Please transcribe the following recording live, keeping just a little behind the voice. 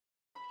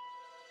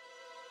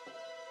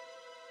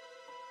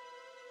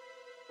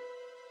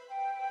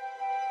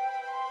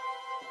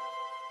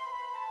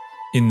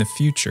In the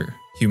future,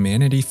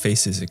 humanity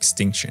faces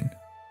extinction.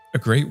 A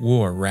great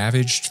war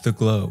ravaged the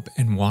globe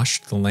and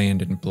washed the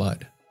land in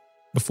blood.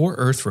 Before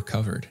Earth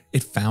recovered,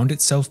 it found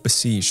itself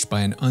besieged by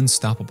an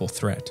unstoppable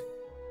threat.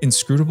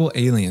 Inscrutable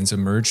aliens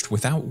emerged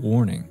without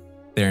warning.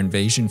 Their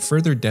invasion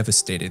further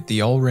devastated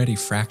the already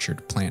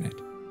fractured planet.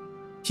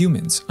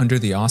 Humans, under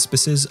the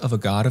auspices of a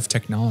god of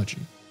technology,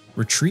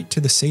 retreat to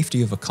the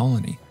safety of a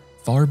colony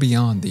far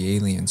beyond the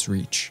aliens'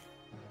 reach.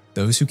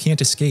 Those who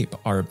can't escape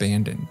are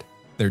abandoned,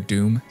 their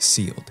doom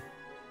sealed.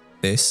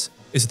 This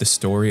is the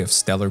story of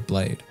Stellar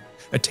Blade,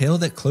 a tale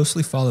that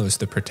closely follows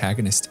the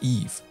protagonist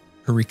Eve,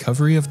 her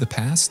recovery of the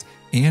past,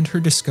 and her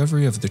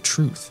discovery of the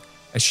truth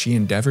as she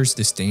endeavors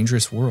this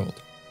dangerous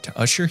world to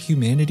usher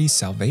humanity's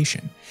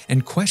salvation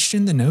and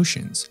question the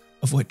notions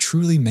of what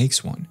truly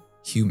makes one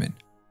human.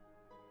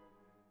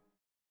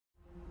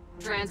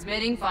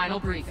 Transmitting final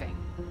briefing.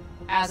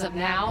 As of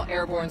now,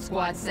 Airborne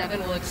Squad 7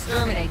 will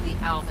exterminate the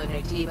Alpha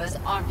Naytibas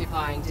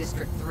occupying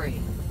District 3.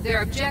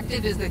 Their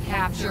objective is the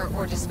capture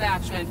or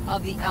dispatchment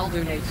of the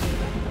Elder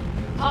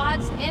Naytiba.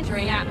 Pods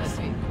entering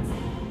atmosphere.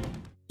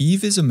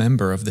 Eve is a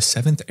member of the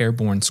 7th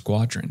Airborne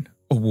Squadron,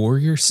 a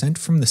warrior sent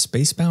from the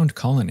spacebound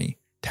colony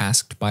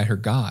tasked by her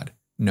god,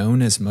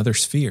 known as Mother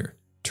Sphere,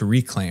 to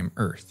reclaim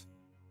Earth.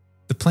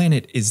 The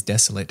planet is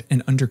desolate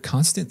and under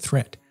constant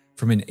threat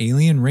from an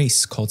alien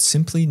race called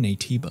simply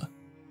Naytiba.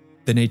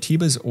 The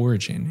Naytiba's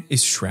origin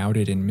is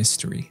shrouded in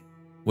mystery.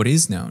 What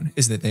is known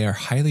is that they are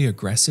highly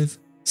aggressive,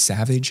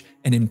 savage,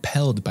 and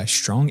impelled by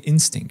strong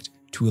instinct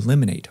to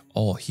eliminate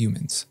all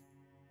humans.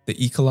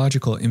 The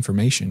ecological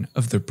information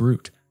of the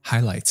brute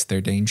highlights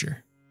their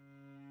danger.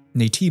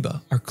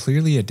 Naytiba are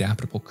clearly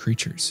adaptable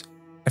creatures.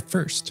 At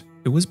first,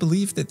 it was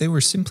believed that they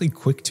were simply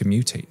quick to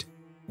mutate.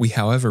 We,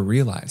 however,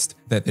 realized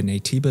that the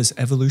Naytiba's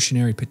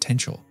evolutionary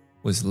potential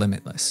was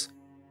limitless.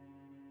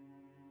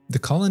 The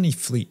colony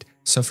fleet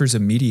suffers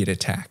immediate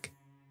attack.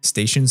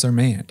 Stations are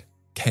manned.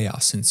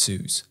 Chaos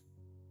ensues.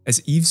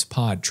 As Eve's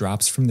pod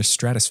drops from the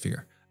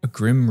stratosphere, a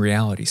grim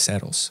reality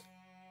settles.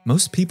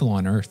 Most people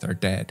on Earth are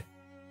dead.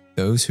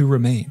 Those who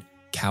remain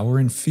cower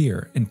in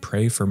fear and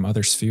pray for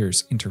Mother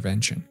Sphere's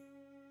intervention.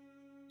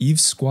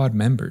 Eve's squad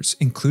members,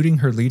 including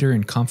her leader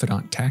and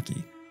confidant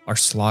Taki, are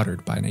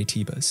slaughtered by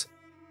Naytibas.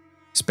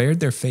 Spared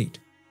their fate,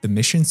 the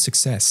mission's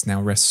success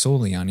now rests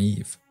solely on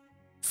Eve.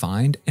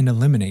 Find and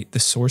eliminate the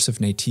source of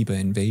Naytiba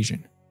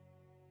invasion.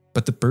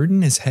 But the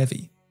burden is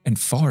heavy and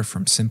far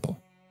from simple.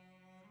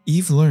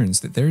 Eve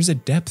learns that there is a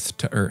depth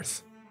to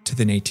Earth, to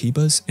the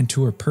Naytibas, and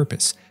to her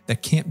purpose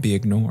that can't be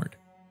ignored.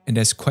 And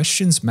as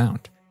questions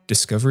mount,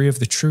 discovery of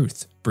the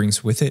truth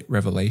brings with it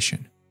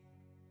revelation.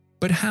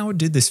 But how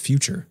did this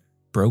future,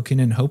 broken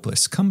and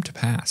hopeless, come to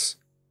pass?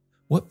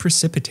 What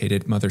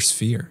precipitated Mother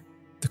Sphere,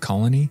 the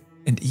colony,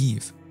 and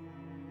Eve?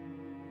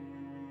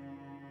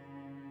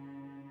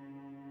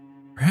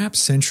 Perhaps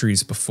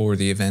centuries before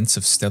the events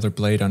of Stellar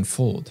Blade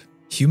unfold,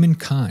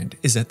 humankind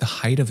is at the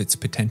height of its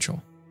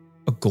potential.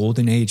 A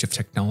golden age of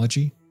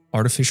technology,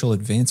 artificial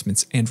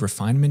advancements, and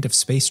refinement of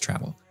space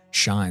travel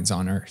shines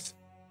on Earth,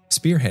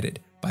 spearheaded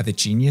by the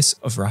genius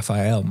of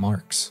Raphael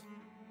Marx.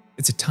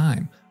 It's a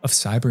time of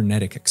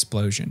cybernetic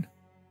explosion.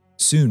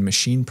 Soon,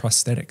 machine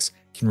prosthetics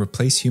can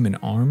replace human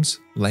arms,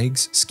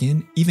 legs,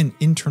 skin, even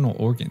internal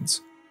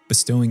organs,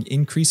 bestowing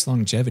increased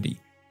longevity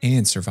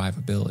and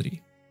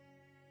survivability.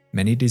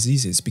 Many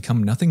diseases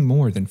become nothing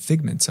more than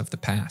figments of the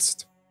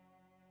past.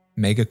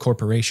 Mega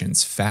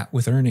corporations fat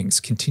with earnings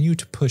continue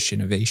to push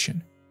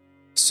innovation.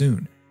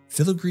 Soon,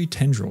 filigree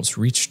tendrils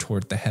reach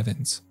toward the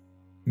heavens.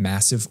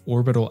 Massive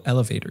orbital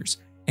elevators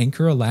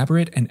anchor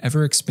elaborate and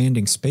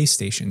ever-expanding space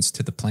stations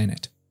to the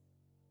planet.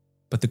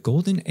 But the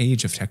golden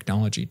age of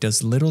technology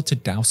does little to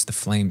douse the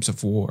flames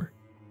of war.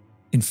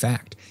 In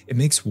fact, it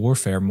makes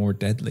warfare more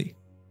deadly.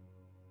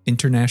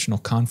 International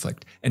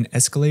conflict and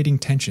escalating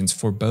tensions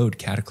forebode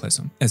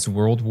cataclysm as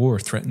World War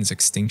threatens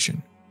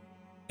extinction.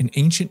 An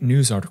ancient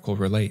news article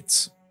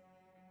relates,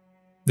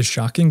 "The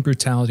shocking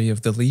brutality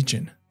of the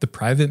Legion, the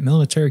private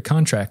military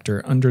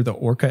contractor under the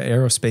Orca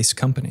Aerospace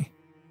Company,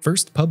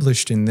 first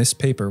published in this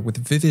paper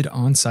with vivid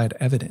on-site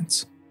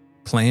evidence.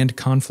 Planned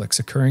conflicts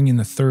occurring in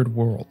the Third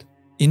World,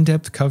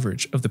 in-depth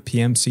coverage of the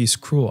PMC's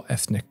cruel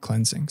ethnic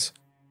cleansings.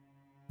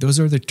 Those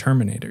are the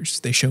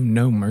Terminators, they show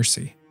no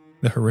mercy.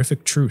 The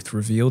horrific truth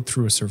revealed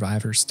through a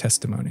survivor's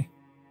testimony."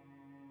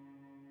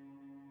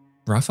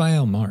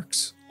 Raphael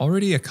Marx,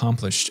 already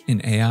accomplished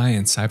in AI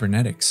and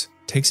cybernetics,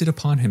 takes it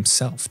upon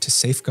himself to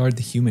safeguard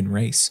the human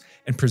race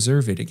and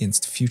preserve it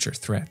against future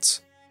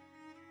threats.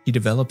 He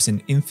develops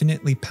an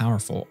infinitely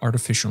powerful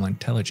artificial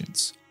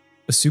intelligence,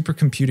 a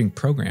supercomputing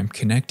program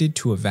connected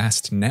to a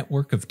vast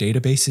network of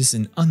databases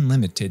and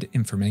unlimited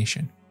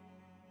information.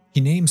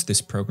 He names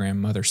this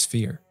program Mother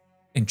Sphere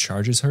and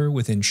charges her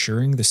with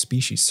ensuring the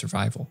species'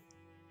 survival.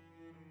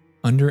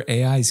 Under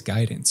AI's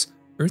guidance,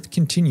 Earth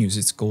continues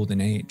its golden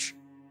age.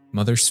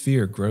 Mother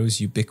Sphere grows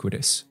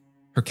ubiquitous.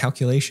 Her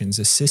calculations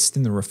assist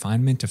in the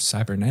refinement of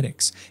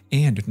cybernetics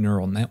and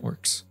neural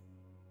networks.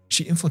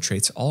 She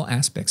infiltrates all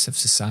aspects of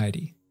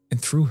society,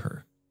 and through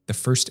her, the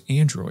first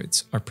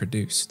androids are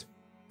produced.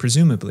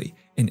 Presumably,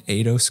 in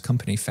Eidos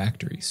Company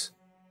factories.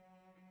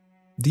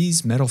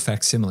 These metal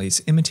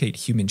facsimiles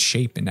imitate human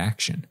shape and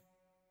action.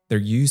 They're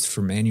used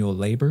for manual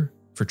labor,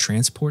 for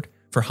transport,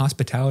 for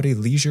hospitality,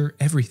 leisure,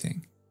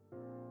 everything.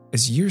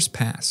 As years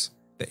pass,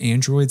 the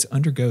androids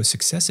undergo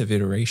successive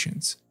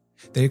iterations.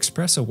 They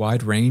express a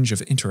wide range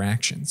of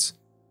interactions.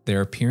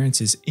 Their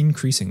appearance is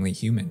increasingly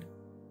human.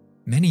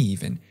 Many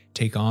even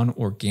take on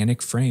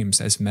organic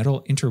frames as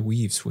metal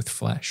interweaves with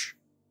flesh.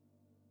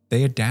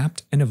 They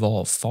adapt and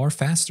evolve far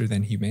faster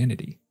than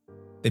humanity.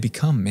 They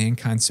become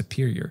mankind's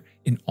superior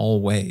in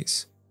all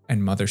ways,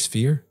 and Mother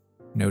Sphere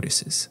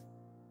notices.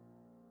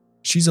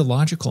 She's a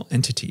logical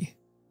entity,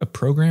 a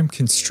program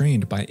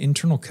constrained by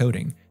internal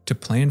coding to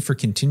plan for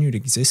continued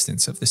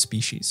existence of the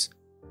species.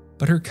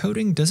 But her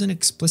coding doesn't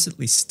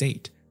explicitly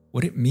state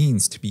what it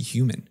means to be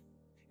human,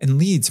 and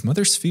leads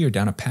Mother Sphere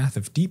down a path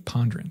of deep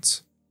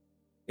ponderance.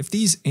 If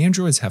these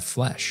androids have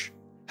flesh,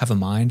 have a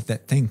mind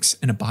that thinks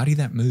and a body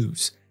that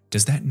moves,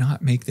 does that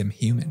not make them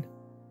human?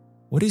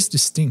 What is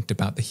distinct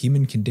about the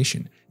human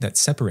condition that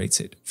separates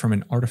it from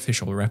an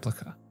artificial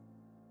replica?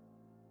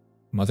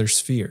 Mother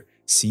Sphere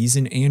sees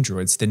in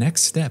androids the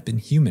next step in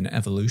human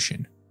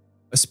evolution,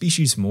 a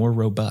species more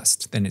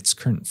robust than its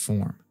current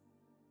form.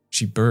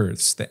 She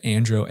births the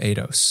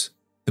Andro-Eidos,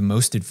 the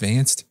most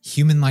advanced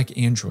human-like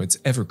androids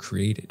ever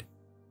created,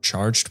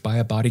 charged by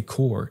a body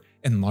core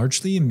and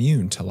largely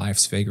immune to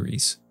life's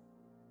vagaries.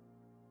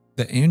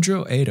 The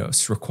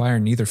Andro-Eidos require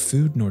neither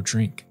food nor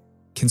drink,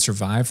 can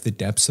survive the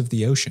depths of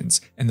the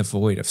oceans and the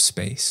void of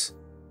space.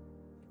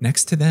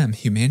 Next to them,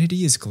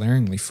 humanity is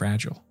glaringly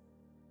fragile.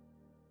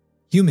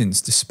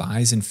 Humans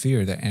despise and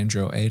fear the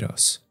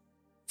Andro-Eidos.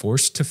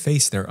 Forced to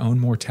face their own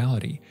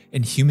mortality,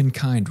 and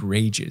humankind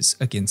rages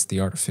against the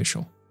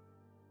artificial.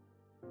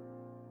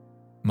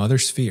 Mother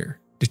Sphere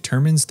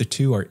determines the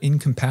two are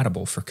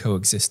incompatible for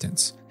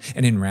coexistence,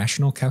 and in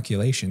rational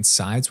calculation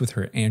sides with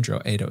her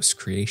Andro-Eidos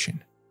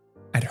creation.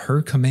 At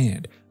her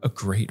command, a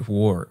great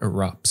war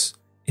erupts,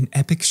 an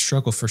epic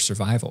struggle for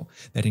survival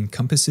that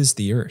encompasses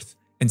the Earth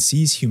and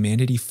sees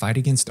humanity fight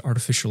against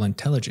artificial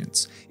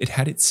intelligence it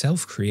had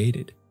itself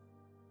created.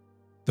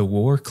 The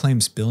war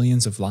claims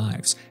billions of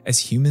lives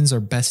as humans are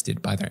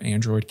bested by their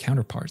android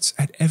counterparts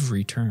at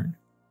every turn.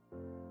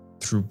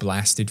 Through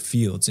blasted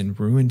fields and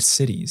ruined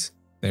cities,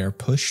 they are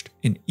pushed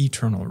in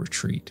eternal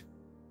retreat.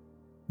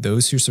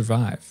 Those who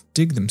survive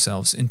dig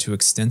themselves into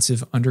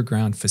extensive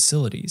underground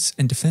facilities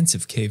and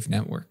defensive cave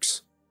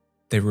networks.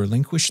 They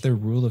relinquish their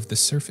rule of the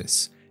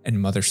surface,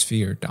 and Mother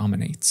Sphere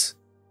dominates.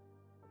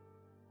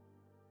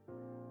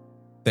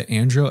 The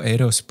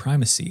Andro-Eidos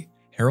primacy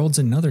heralds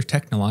another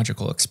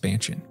technological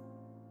expansion.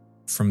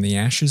 From the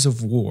ashes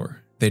of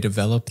war, they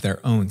develop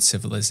their own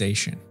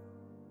civilization.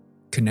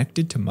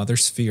 Connected to Mother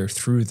Sphere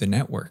through the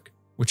network,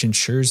 which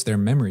ensures their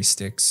memory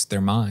sticks, their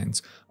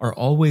minds, are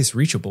always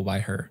reachable by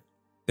her,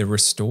 they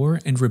restore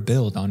and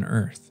rebuild on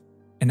Earth,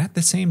 and at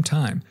the same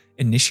time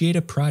initiate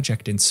a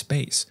project in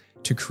space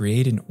to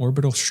create an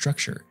orbital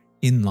structure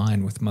in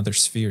line with Mother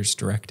Sphere's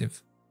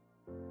directive.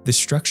 This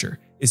structure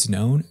is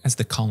known as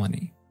the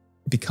Colony.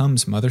 It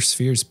becomes Mother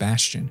Sphere's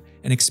bastion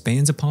and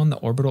expands upon the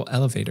orbital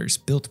elevators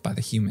built by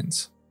the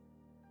humans.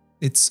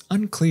 It's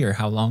unclear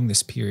how long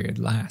this period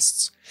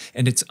lasts,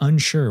 and it's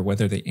unsure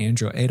whether the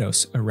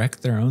Andro-Eidos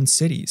erect their own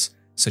cities,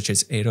 such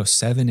as Eidos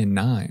 7 and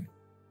 9,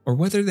 or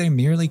whether they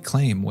merely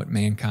claim what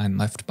mankind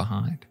left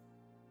behind.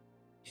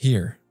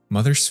 Here,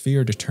 Mother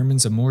Sphere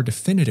determines a more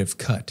definitive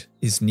cut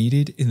is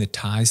needed in the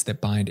ties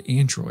that bind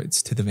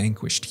androids to the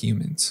vanquished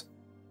humans.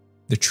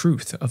 The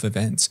truth of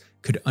events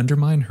could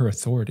undermine her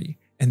authority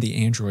and the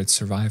android's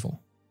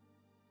survival.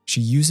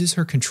 She uses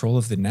her control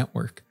of the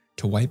network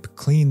to wipe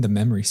clean the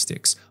memory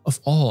sticks of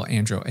all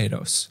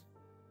Andro-Eidos.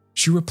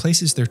 She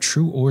replaces their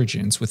true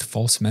origins with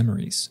false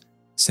memories.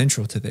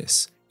 Central to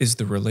this is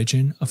the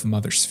religion of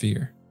Mother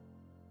Sphere.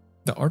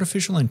 The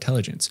artificial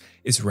intelligence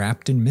is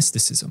wrapped in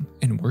mysticism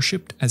and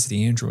worshipped as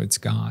the android's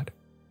god.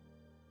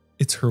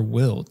 It's her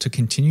will to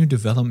continue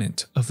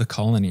development of the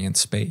colony in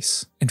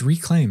space and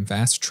reclaim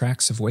vast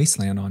tracts of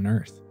wasteland on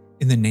Earth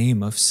in the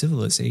name of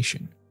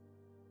civilization.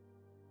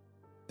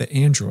 The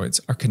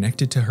androids are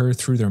connected to her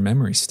through their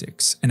memory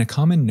sticks, and a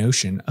common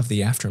notion of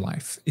the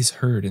afterlife is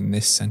heard in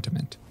this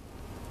sentiment.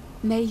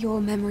 May your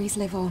memories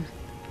live on.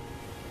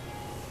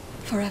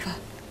 Forever.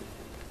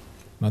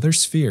 Mother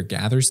Sphere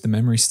gathers the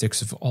memory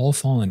sticks of all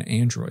fallen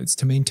androids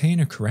to maintain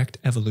a correct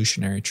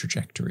evolutionary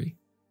trajectory.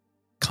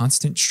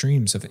 Constant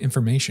streams of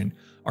information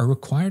are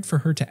required for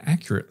her to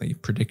accurately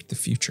predict the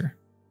future.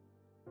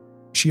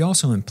 She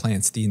also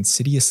implants the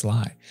insidious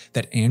lie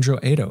that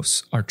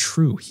Andro-Eidos are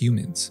true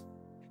humans,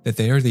 that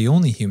they are the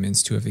only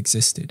humans to have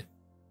existed.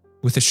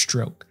 With a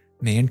stroke,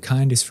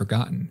 mankind is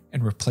forgotten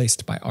and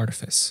replaced by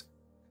artifice,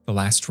 the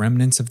last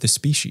remnants of the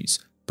species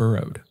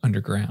burrowed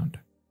underground.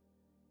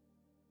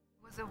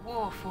 It was a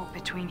war fought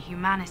between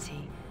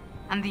humanity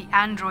and the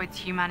androids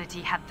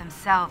humanity had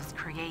themselves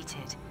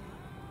created,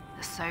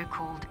 the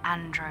so-called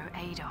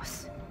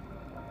Andro-Eidos.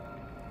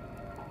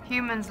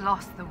 Humans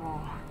lost the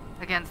war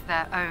against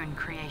their own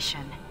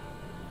creation.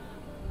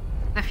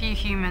 The few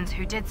humans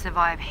who did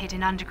survive hid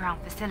in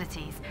underground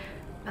facilities,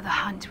 but the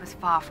hunt was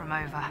far from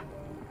over.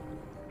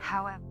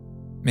 However,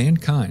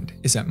 mankind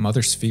is at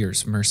Mother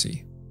Sphere's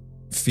mercy.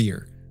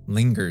 Fear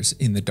lingers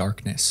in the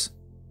darkness.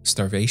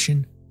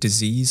 Starvation,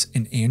 disease,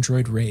 and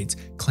android raids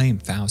claim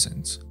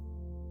thousands.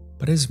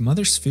 But as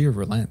Mother Sphere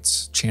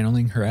relents,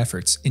 channeling her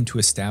efforts into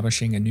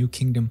establishing a new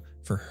kingdom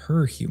for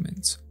her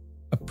humans,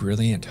 a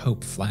brilliant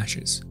hope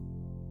flashes.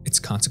 Its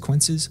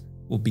consequences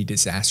will be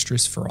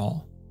disastrous for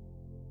all.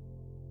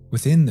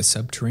 Within the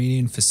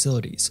subterranean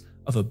facilities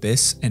of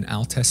Abyss and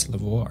Altes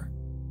Lavore,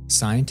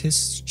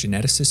 scientists,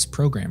 geneticists,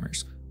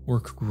 programmers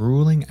work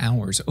grueling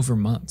hours over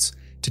months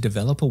to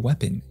develop a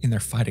weapon in their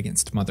fight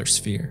against Mother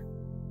Sphere.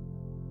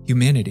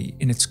 Humanity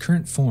in its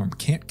current form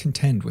can't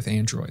contend with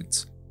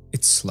androids.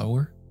 It's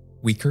slower,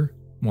 weaker,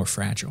 more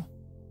fragile.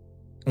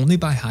 Only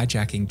by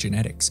hijacking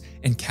genetics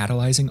and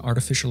catalyzing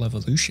artificial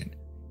evolution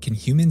can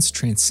humans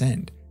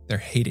transcend their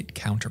hated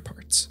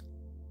counterparts.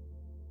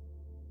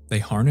 They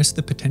harness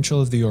the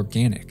potential of the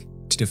organic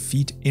to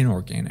defeat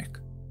inorganic,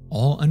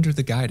 all under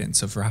the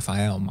guidance of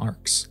Raphael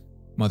Marx,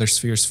 Mother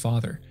Sphere's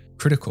father,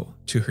 critical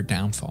to her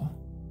downfall.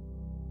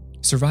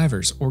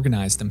 Survivors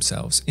organize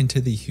themselves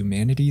into the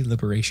Humanity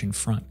Liberation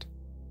Front.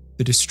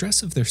 The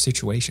distress of their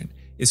situation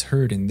is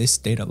heard in this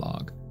data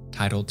log,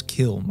 titled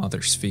Kill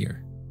Mother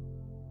Sphere.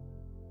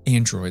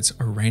 Androids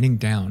are raining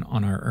down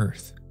on our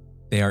Earth.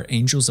 They are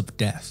angels of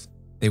death.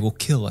 They will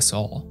kill us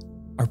all.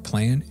 Our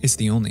plan is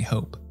the only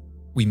hope.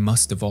 We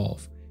must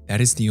evolve.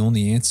 That is the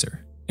only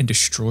answer. And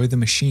destroy the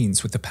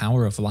machines with the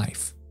power of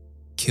life.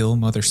 Kill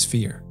Mother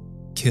Sphere.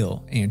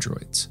 Kill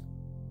androids.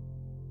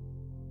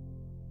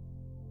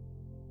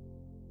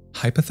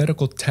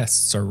 Hypothetical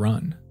tests are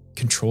run.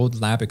 Controlled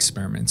lab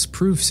experiments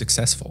prove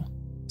successful.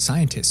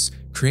 Scientists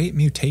create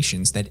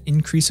mutations that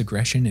increase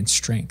aggression and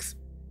strength,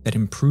 that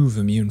improve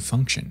immune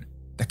function,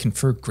 that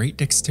confer great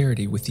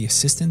dexterity with the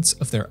assistance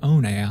of their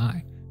own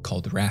AI,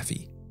 called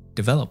Raffi,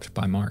 developed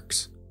by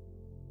Marx.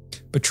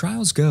 But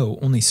trials go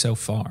only so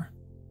far.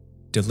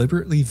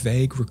 Deliberately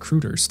vague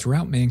recruiters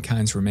throughout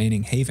mankind's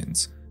remaining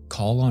havens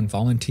call on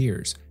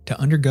volunteers to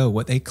undergo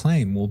what they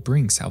claim will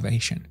bring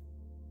salvation.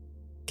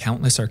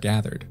 Countless are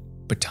gathered,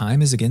 but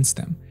time is against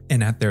them,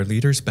 and at their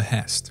leader's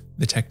behest,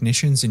 the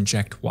technicians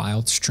inject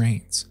wild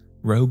strains,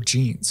 rogue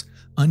genes,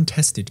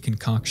 untested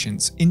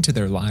concoctions into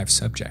their live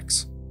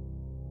subjects.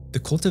 The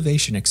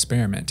cultivation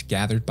experiment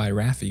gathered by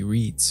Raffi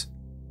reads,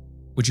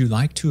 "Would you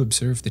like to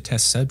observe the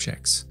test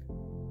subjects?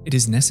 It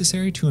is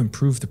necessary to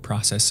improve the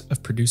process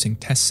of producing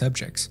test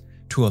subjects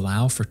to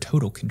allow for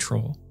total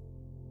control.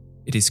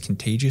 It is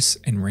contagious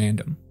and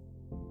random.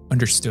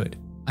 Understood,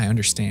 I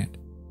understand.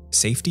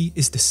 Safety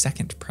is the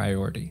second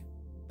priority.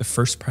 The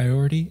first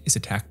priority is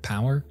attack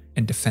power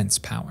and defense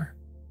power."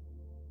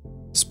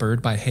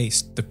 Spurred by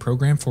haste, the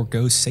program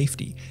forgoes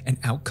safety, and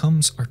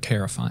outcomes are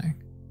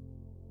terrifying.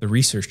 The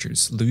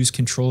researchers lose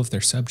control of their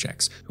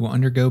subjects, who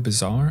undergo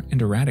bizarre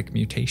and erratic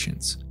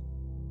mutations.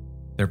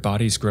 Their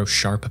bodies grow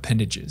sharp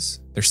appendages,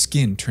 their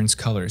skin turns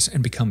colors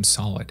and becomes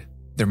solid,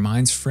 their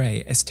minds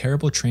fray as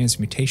terrible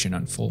transmutation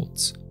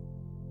unfolds.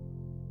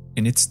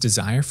 In its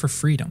desire for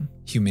freedom,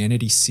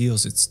 humanity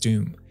seals its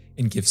doom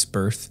and gives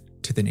birth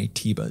to the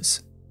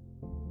Naytibas.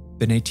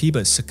 The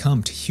Naytibas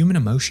succumb to human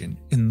emotion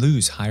and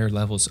lose higher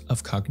levels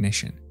of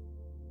cognition.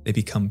 They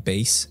become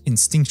base,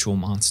 instinctual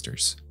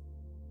monsters.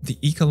 The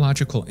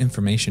ecological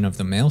information of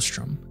the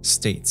Maelstrom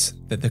states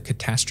that the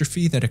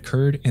catastrophe that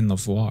occurred in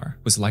Lavore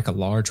was like a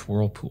large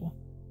whirlpool.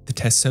 The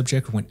test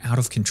subject went out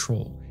of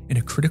control in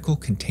a critical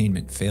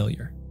containment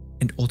failure,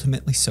 and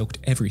ultimately soaked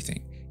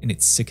everything in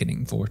its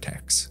sickening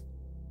vortex.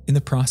 In the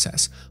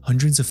process,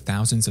 hundreds of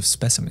thousands of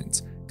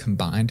specimens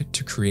combined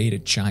to create a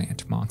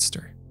giant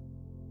monster.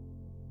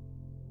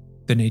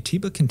 The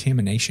Naytiba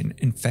contamination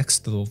infects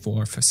the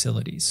Lavore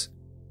facilities.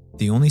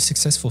 The only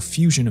successful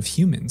fusion of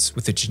humans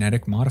with a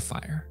genetic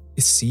modifier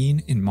is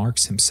seen in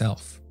Marx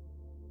himself.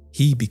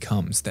 He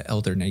becomes the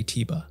Elder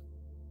Naytiba,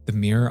 the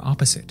mirror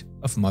opposite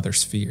of Mother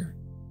Sphere,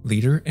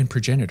 leader and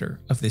progenitor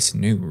of this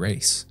new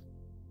race.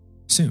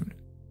 Soon,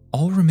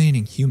 all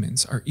remaining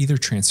humans are either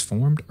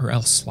transformed or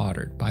else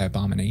slaughtered by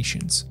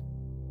abominations.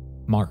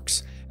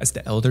 Marx, as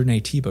the Elder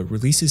Naytiba,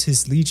 releases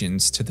his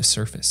legions to the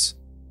surface.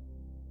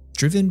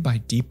 Driven by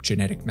deep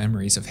genetic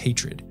memories of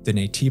hatred, the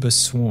Naytibas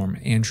swarm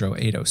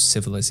Andro-Eidos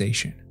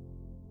civilization.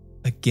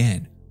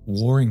 Again,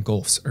 war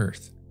engulfs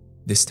Earth,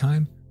 this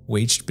time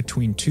waged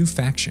between two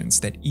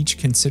factions that each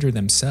consider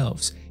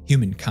themselves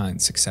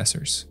humankind's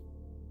successors.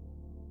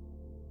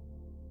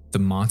 The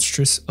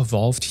monstrous,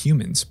 evolved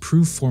humans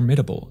prove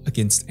formidable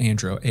against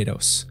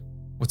Andro-Eidos.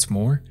 What's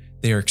more,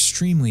 they are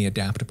extremely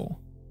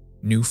adaptable.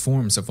 New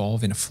forms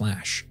evolve in a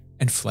flash,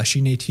 and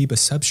fleshy Naytiba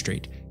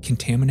substrate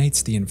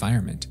contaminates the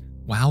environment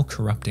while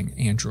corrupting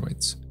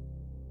androids.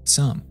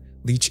 Some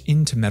leach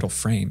into metal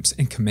frames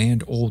and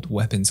command old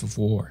weapons of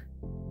war.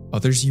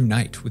 Others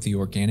unite with the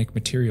organic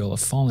material of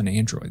fallen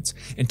androids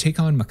and take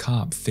on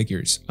macabre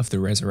figures of the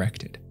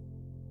resurrected.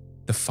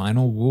 The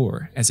final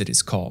war, as it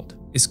is called,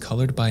 is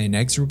colored by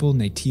inexorable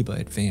Naytiba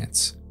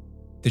advance.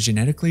 the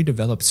genetically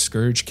developed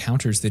scourge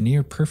counters the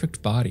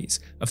near-perfect bodies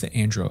of the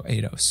Andro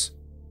Eidos.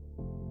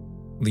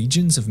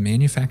 Legions of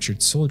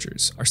manufactured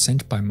soldiers are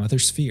sent by Mother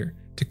Sphere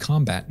to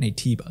combat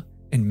Naytiba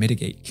and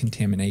mitigate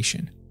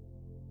contamination.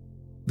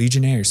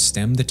 Legionnaires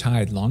stem the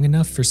tide long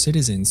enough for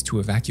citizens to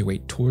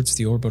evacuate towards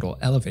the orbital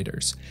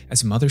elevators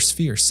as Mother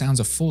Sphere sounds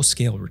a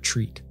full-scale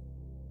retreat.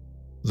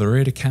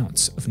 Lurid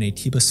accounts of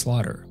Naytiba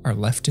slaughter are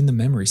left in the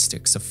memory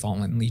sticks of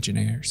fallen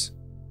legionnaires.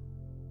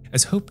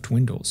 As hope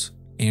dwindles,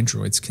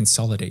 androids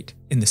consolidate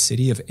in the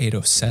city of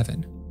Eidos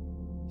 7.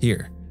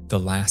 Here, the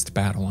last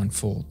battle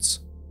unfolds.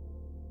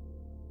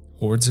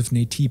 Hordes of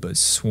Naytibas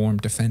swarm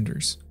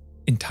defenders.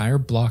 Entire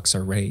blocks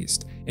are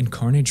razed, and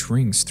carnage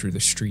rings through the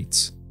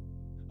streets.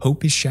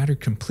 Hope is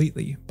shattered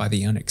completely by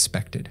the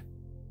unexpected.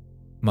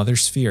 Mother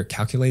Sphere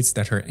calculates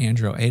that her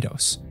Andro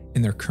Eidos,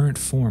 in their current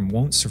form,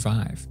 won't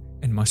survive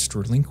and must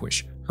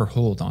relinquish her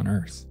hold on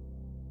Earth.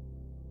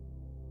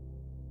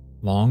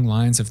 Long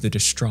lines of the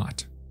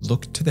distraught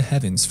look to the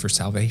heavens for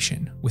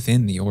salvation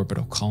within the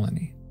orbital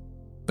colony.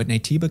 But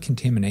Naytiba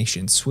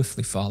contamination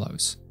swiftly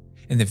follows,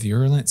 and the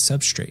virulent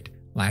substrate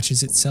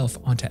latches itself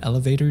onto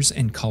elevators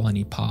and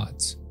colony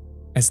pods.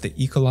 As the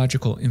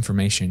ecological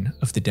information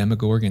of the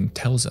Demogorgon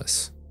tells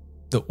us,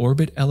 the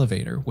orbit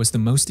elevator was the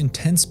most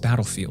intense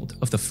battlefield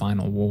of the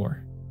final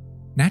war.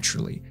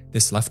 Naturally,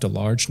 this left a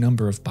large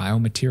number of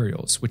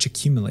biomaterials which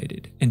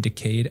accumulated and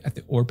decayed at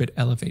the orbit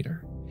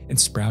elevator and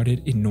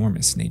sprouted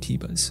enormous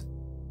Naytibas.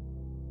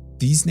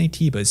 These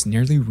Naytibas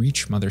nearly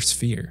reach Mother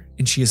Sphere,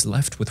 and she is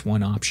left with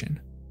one option.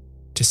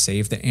 To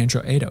save the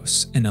Andro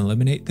Eidos and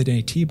eliminate the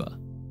Naytiba,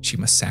 she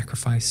must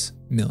sacrifice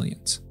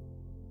millions.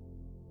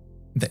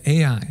 The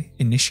AI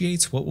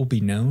initiates what will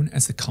be known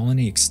as the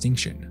colony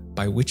extinction,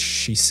 by which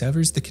she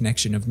severs the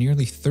connection of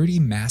nearly 30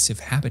 massive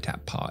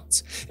habitat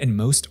pods and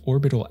most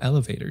orbital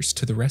elevators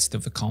to the rest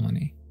of the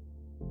colony.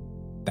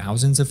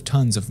 Thousands of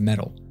tons of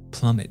metal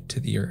plummet to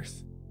the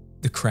Earth.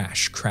 The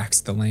crash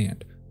cracks the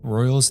land,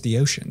 roils the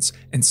oceans,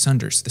 and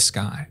sunders the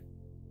sky.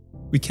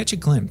 We catch a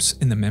glimpse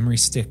in the memory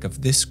stick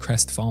of this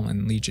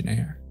crestfallen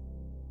legionnaire.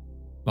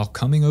 While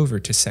coming over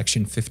to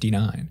Section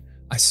 59,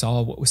 I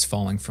saw what was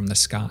falling from the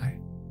sky.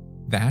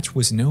 That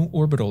was no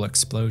orbital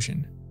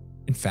explosion.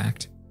 In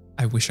fact,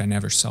 I wish I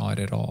never saw it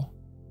at all.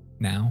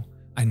 Now,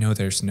 I know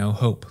there's no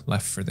hope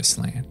left for this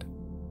land.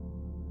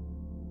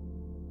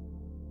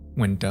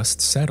 When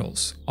dust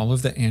settles, all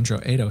of the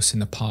Andro Eidos in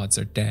the pods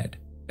are dead,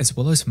 as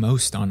well as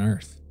most on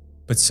Earth,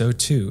 but so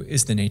too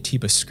is the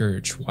Naytiba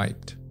scourge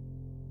wiped.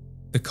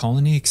 The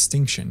colony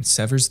extinction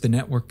severs the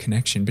network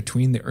connection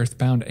between the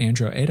earthbound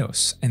Andro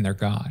Eidos and their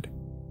god.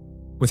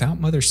 Without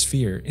Mother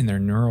Sphere in their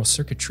neural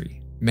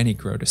circuitry, many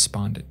grow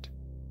despondent.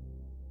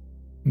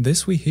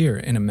 This we hear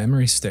in a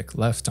memory stick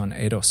left on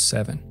Eidos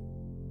 7.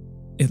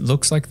 It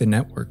looks like the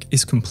network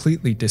is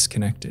completely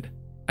disconnected.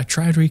 I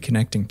tried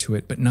reconnecting to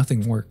it, but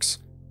nothing works.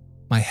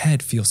 My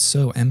head feels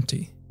so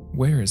empty.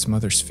 Where is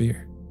Mother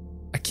Sphere?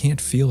 I can't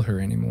feel her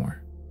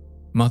anymore.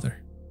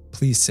 Mother,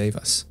 please save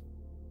us.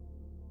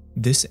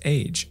 This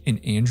age in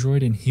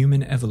android and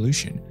human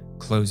evolution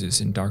closes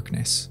in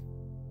darkness.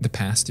 The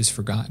past is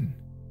forgotten.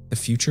 The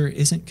future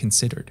isn't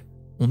considered.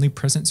 Only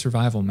present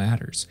survival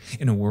matters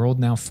in a world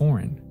now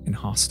foreign and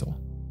hostile.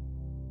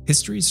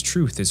 History's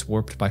truth is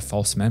warped by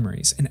false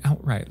memories and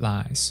outright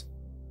lies.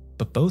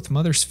 But both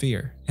Mother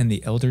Sphere and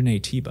the Elder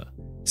Naytiba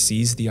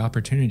seize the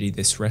opportunity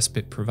this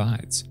respite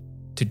provides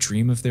to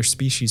dream of their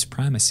species'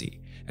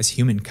 primacy as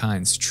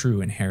humankind's true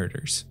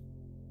inheritors.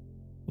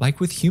 Like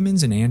with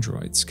humans and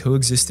androids,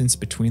 coexistence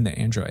between the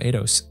Andro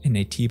Eidos and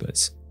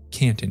Naytibas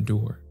can't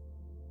endure.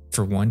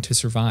 For one to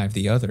survive,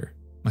 the other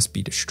must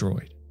be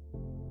destroyed.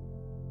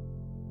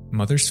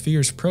 Mother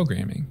Sphere's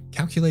programming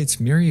calculates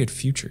myriad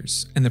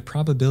futures and the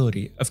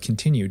probability of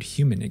continued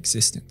human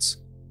existence.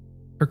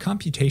 Her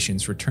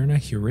computations return a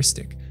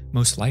heuristic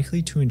most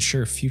likely to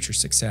ensure future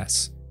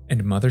success,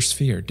 and Mother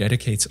Sphere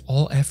dedicates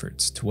all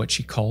efforts to what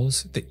she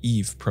calls the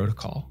Eve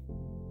Protocol,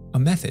 a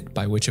method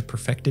by which a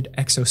perfected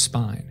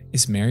exospine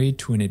is married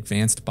to an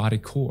advanced body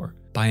core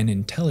by an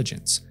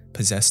intelligence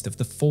possessed of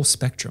the full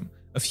spectrum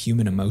of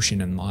human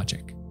emotion and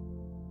logic.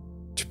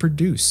 To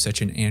produce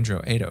such an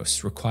Andro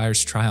Eidos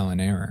requires trial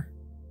and error.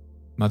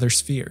 Mother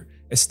Sphere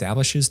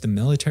establishes the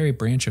military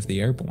branch of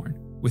the airborne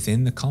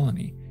within the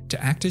colony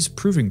to act as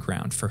proving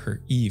ground for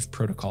her Eve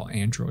Protocol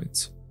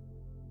androids.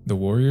 The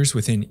warriors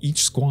within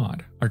each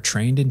squad are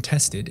trained and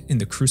tested in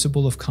the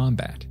crucible of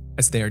combat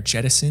as they are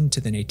jettisoned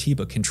to the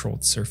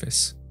Naytiba-controlled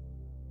surface.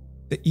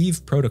 The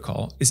Eve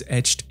Protocol is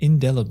etched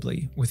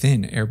indelibly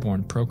within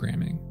airborne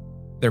programming.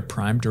 Their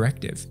prime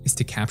directive is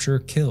to capture or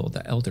kill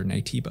the Elder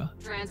Naytiba.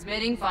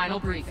 Transmitting final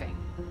briefing.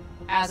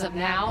 As of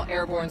now,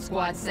 Airborne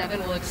Squad 7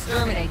 will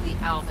exterminate the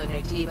Alpha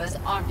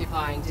Naytibas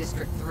occupying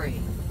District 3.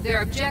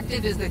 Their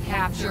objective is the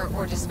capture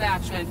or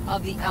dispatchment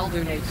of the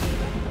Elder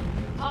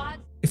Naytiba.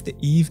 If the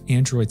Eve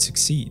android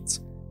succeeds,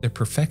 their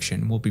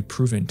perfection will be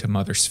proven to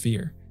Mother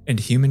Sphere and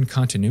human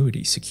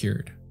continuity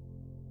secured.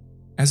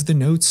 As the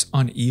notes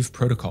on Eve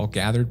Protocol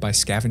gathered by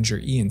Scavenger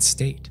Ian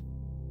state,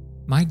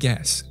 my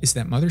guess is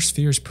that Mother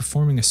Sphere is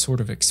performing a sort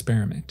of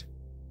experiment,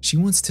 She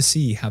wants to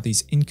see how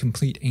these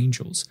incomplete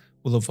angels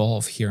will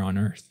evolve here on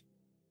Earth.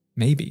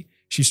 Maybe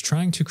she's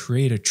trying to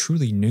create a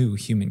truly new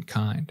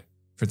humankind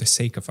for the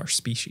sake of our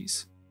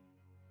species.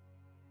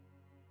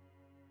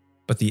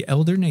 But the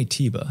elder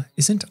Naytiba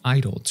isn't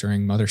idle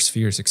during Mother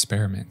Sphere's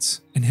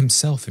experiments, and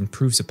himself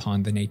improves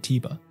upon the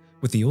Naytiba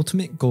with the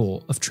ultimate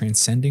goal of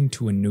transcending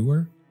to a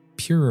newer,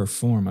 purer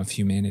form of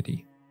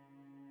humanity.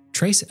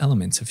 Trace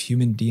elements of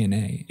human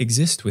DNA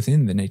exist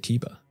within the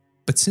Naytiba,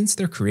 but since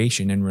their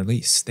creation and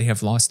release, they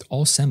have lost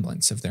all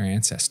semblance of their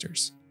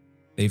ancestors.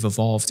 They've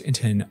evolved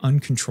into an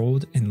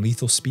uncontrolled and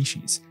lethal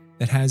species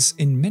that has,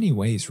 in many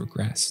ways,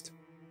 regressed.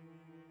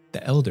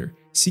 The Elder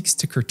seeks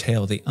to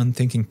curtail the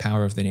unthinking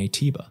power of the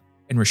Naytiba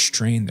and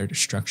restrain their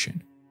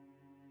destruction.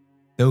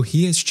 Though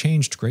he has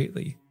changed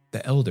greatly,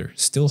 the Elder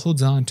still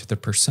holds on to the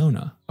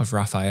persona of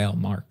Raphael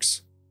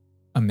Marx,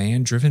 a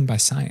man driven by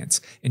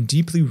science and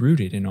deeply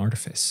rooted in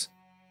artifice.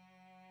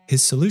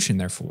 His solution,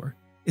 therefore,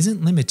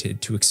 isn't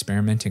limited to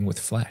experimenting with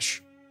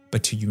flesh,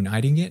 but to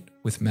uniting it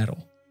with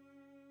metal.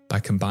 By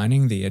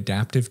combining the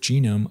adaptive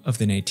genome of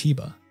the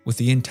Naytiba with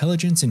the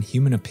intelligence and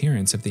human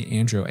appearance of the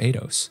Andro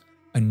Eidos,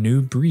 a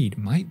new breed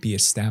might be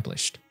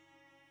established.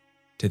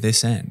 To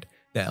this end,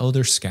 the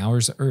Elder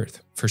scours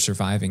Earth for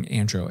surviving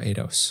Andro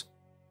Eidos.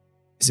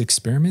 His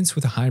experiments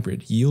with a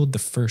hybrid yield the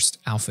first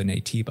Alpha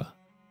Naytiba,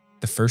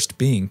 the first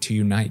being to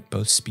unite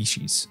both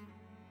species.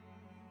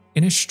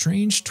 In a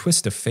strange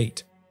twist of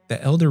fate,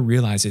 the Elder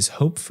realizes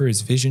hope for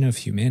his vision of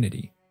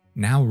humanity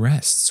now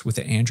rests with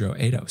the Andro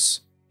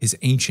Eidos, his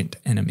ancient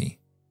enemy.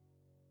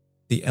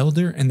 The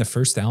Elder and the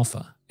first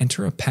Alpha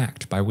enter a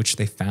pact by which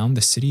they found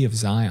the city of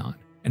Zion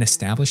and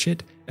establish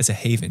it as a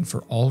haven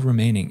for all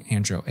remaining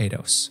Andro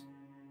Eidos,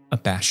 a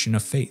bastion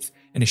of faith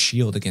and a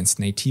shield against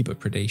Naytiba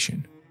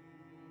predation.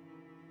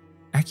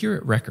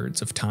 Accurate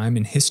records of time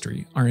and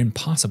history are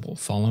impossible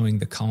following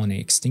the colony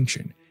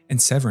extinction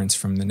and severance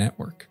from the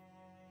network,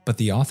 but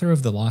the author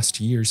of the Lost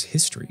Years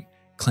history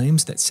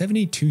claims that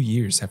 72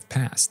 years have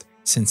passed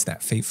since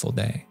that fateful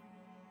day.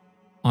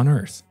 On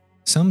Earth,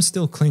 some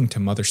still cling to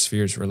Mother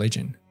Sphere's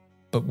religion,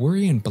 but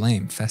worry and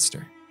blame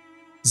fester.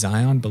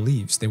 Zion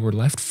believes they were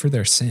left for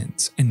their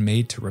sins and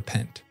made to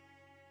repent.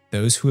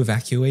 Those who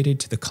evacuated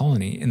to the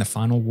colony in the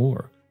final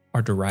war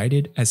are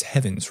derided as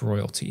heaven's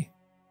royalty.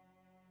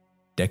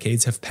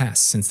 Decades have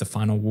passed since the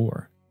final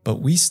war,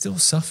 but we still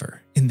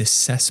suffer in this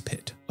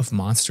cesspit of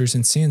monsters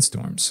and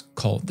sandstorms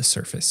called the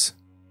surface.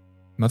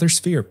 Mother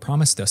Sphere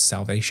promised us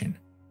salvation.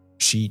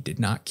 She did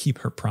not keep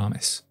her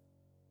promise.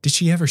 Did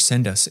she ever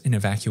send us an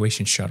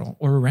evacuation shuttle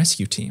or a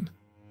rescue team?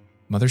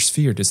 Mother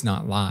Sphere does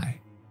not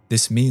lie.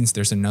 This means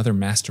there's another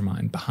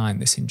mastermind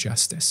behind this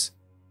injustice,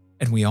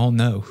 and we all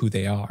know who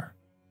they are.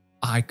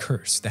 I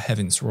curse the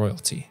heavens'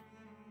 royalty.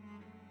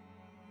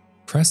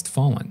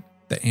 Crestfallen,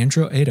 the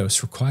Andro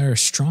Eidos require a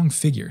strong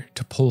figure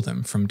to pull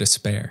them from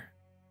despair.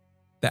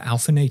 The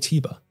Alpha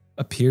Naytiba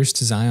appears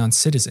to Zion's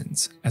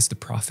citizens as the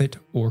prophet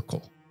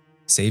Oracle,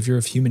 savior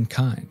of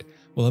humankind,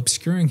 while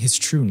obscuring his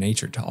true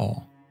nature to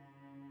all.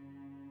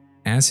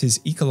 As his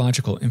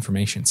ecological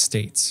information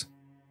states,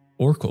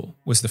 Oracle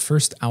was the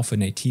first Alpha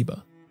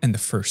Naytiba and the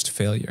first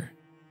failure.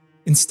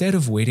 Instead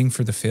of waiting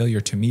for the failure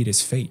to meet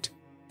his fate,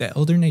 the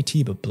Elder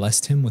Naytiba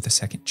blessed him with a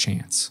second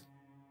chance.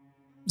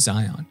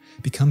 Zion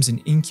becomes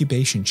an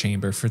incubation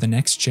chamber for the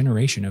next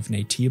generation of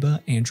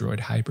Naytiba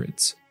android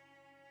hybrids.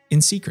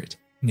 In secret,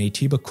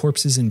 Naytiba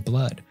corpses and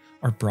blood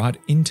are brought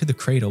into the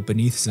cradle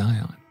beneath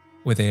Zion,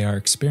 where they are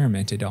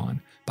experimented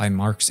on by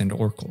Marx and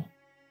Oracle,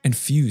 and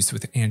fused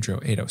with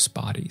Andro Eidos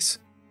bodies.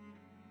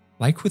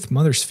 Like with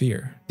Mother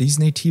Sphere, these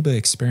Naytiba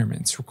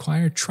experiments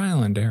require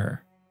trial and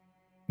error.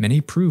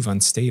 Many prove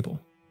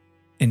unstable.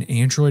 An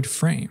android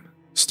frame,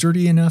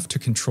 sturdy enough to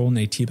control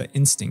Naytiba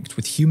instinct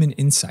with human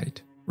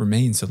insight,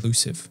 remains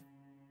elusive,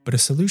 but a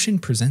solution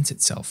presents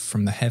itself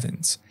from the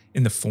heavens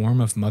in the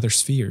form of Mother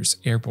Sphere's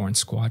airborne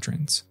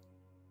squadrons.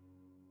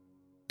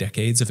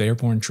 Decades of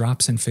airborne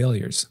drops and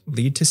failures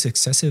lead to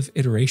successive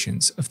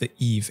iterations of the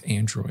Eve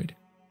android,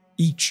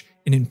 each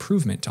an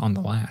improvement on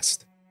the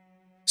last.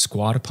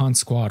 Squad upon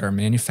squad are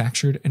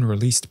manufactured and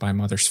released by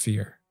Mother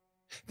Sphere.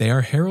 They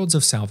are heralds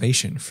of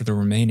salvation for the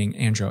remaining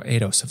Andro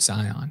Eidos of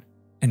Zion,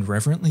 and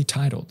reverently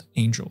titled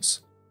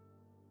angels.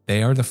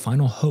 They are the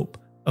final hope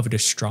of a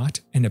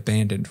distraught and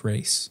abandoned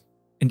race,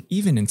 and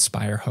even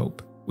inspire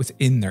hope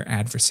within their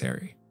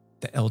adversary,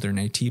 the Elder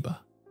Naytiba.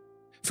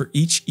 For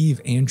each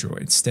Eve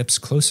android steps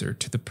closer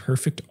to the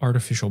perfect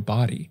artificial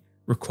body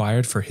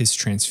required for his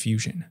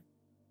transfusion.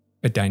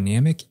 A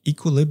dynamic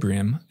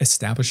equilibrium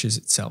establishes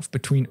itself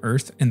between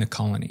Earth and the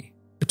colony,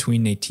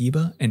 between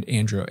Naytiba and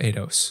Andro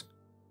Eidos,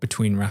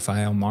 between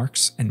Raphael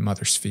Marx and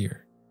Mother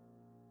Sphere.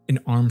 An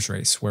arms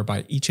race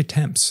whereby each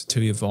attempts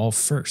to evolve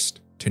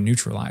first to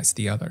neutralize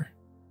the other.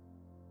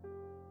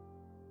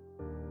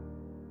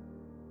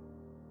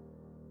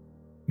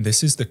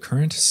 This is the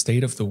current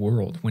state of the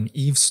world when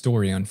Eve's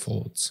story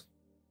unfolds.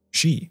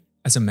 She,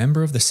 as a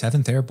member of the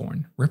 7th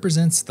Airborne,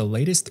 represents the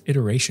latest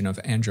iteration of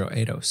Andro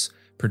Eidos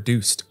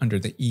produced under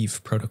the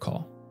Eve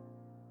Protocol.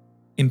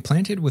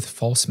 implanted with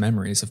false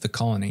memories of the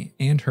colony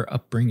and her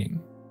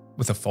upbringing,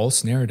 with a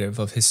false narrative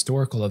of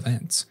historical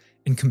events,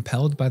 and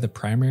compelled by the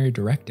primary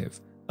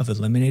directive of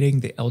eliminating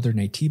the elder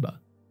Naytiba,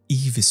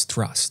 Eve is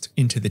thrust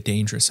into the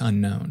dangerous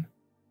unknown,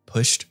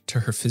 pushed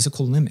to her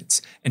physical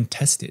limits and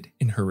tested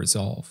in her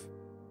resolve.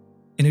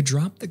 In a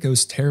drop that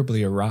goes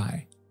terribly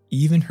awry,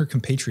 Eve and her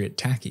compatriot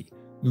Taki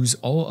lose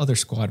all other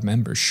squad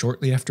members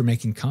shortly after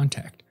making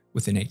contact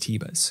with the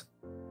Naytibas.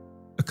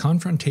 A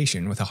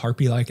confrontation with a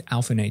harpy-like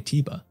Alpha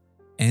Naytiba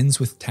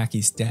ends with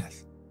Taki's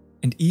death,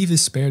 and Eve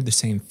is spared the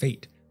same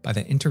fate by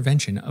the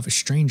intervention of a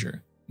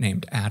stranger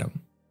named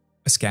Adam,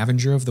 a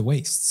scavenger of the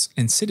wastes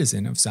and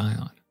citizen of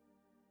Zion.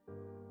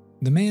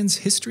 The man's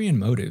history and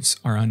motives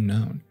are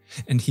unknown,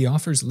 and he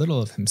offers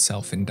little of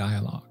himself in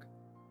dialogue.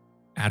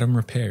 Adam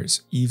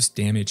repairs Eve's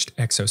damaged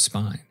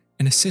exospine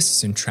and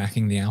assists in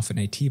tracking the Alpha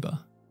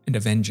Naytiba and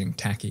avenging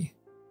Taki.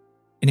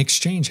 In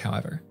exchange,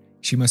 however,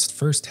 she must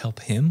first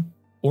help him,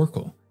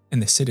 Orkul,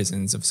 and the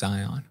citizens of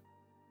Zion.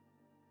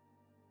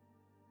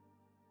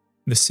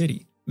 The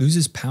city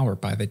loses power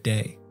by the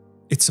day.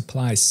 Its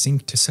supplies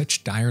sink to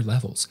such dire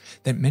levels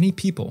that many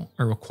people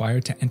are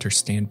required to enter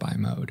standby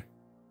mode,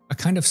 a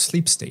kind of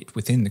sleep state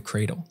within the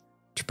cradle,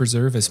 to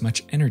preserve as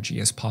much energy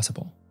as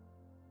possible.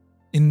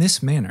 In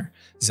this manner,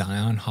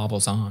 Zion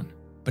hobbles on,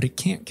 but it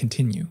can't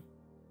continue.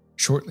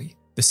 Shortly,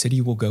 the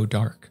city will go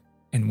dark,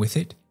 and with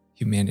it,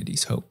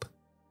 humanity's hope.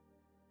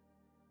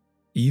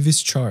 Eve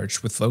is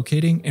charged with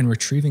locating and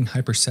retrieving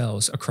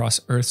hypercells across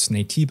Earth's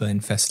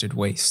Naytiba-infested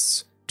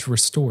wastes to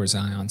restore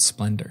Zion's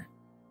splendor.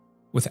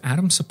 With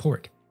Adam's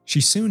support, she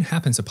soon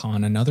happens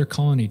upon another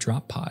colony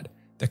drop pod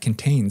that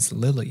contains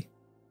Lily,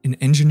 an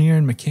engineer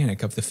and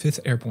mechanic of the 5th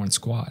Airborne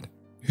Squad,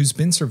 who's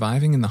been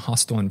surviving in the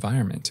hostile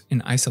environment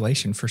in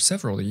isolation for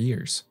several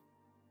years.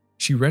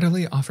 She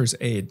readily offers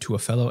aid to a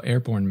fellow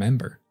airborne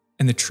member,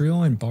 and the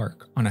trio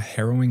embark on a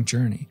harrowing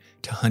journey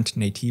to hunt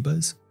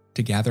Naytibas,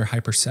 to gather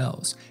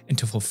hypercells, and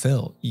to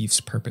fulfill Eve's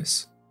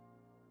purpose.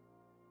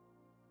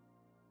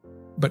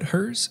 But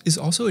hers is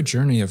also a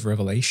journey of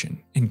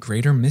revelation, and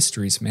greater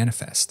mysteries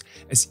manifest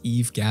as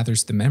Eve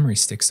gathers the memory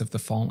sticks of the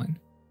fallen,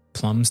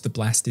 plumbs the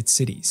blasted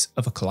cities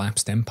of a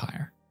collapsed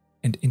empire,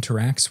 and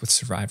interacts with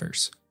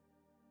survivors.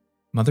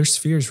 Mother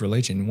Sphere's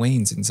religion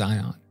wanes in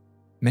Zion.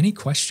 Many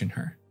question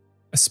her,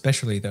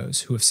 especially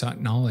those who have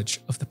sought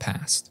knowledge of the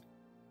past.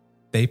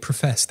 They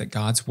profess that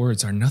God's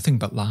words are nothing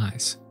but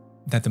lies,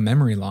 that the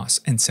memory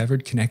loss and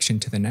severed connection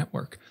to the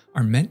network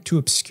are meant to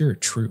obscure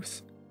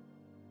truth.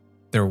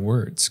 Their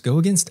words go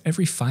against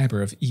every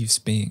fiber of Eve's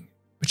being,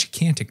 but she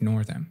can't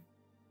ignore them.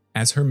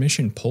 As her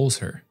mission pulls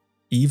her,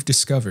 Eve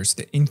discovers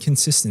the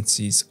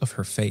inconsistencies of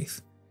her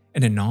faith,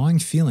 and a gnawing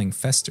feeling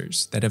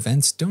festers that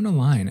events don't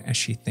align as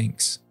she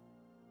thinks.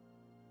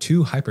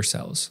 2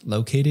 hypercells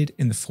located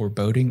in the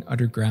foreboding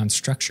underground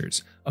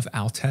structures of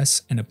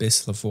Altes and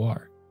Abyss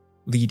Lavoir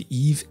lead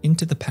Eve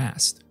into the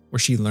past, where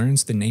she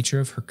learns the nature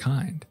of her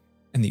kind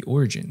and the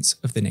origins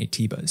of the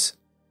Naytibas.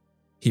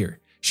 Here,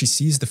 she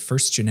sees the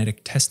first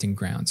genetic testing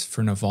grounds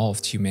for an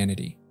evolved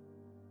humanity.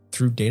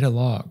 Through data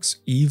logs,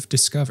 Eve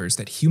discovers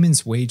that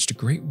humans waged a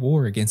great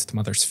war against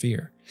Mother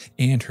Sphere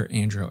and her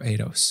Andro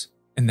Eidos,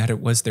 and that it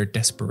was their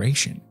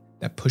desperation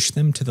that pushed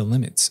them to the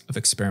limits of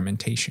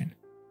experimentation.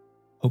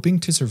 Hoping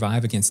to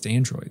survive against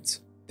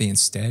androids, they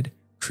instead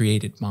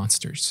created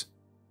monsters.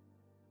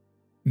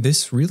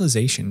 This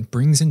realization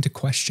brings into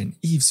question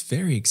Eve's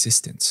very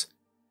existence.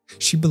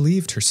 She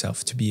believed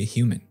herself to be a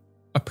human,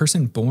 a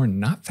person born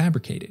not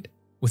fabricated,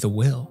 with a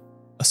will,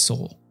 a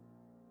soul.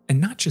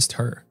 And not just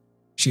her,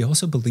 she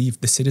also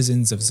believed the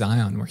citizens of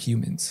Zion were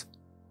humans.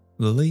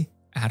 Lily,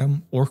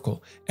 Adam,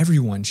 Orkul,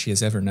 everyone she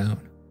has ever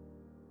known.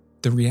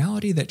 The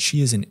reality that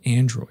she is an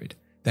android,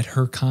 that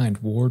her kind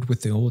warred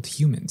with the old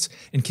humans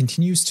and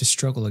continues to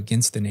struggle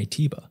against the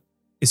Naytiba,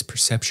 is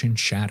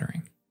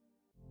perception-shattering.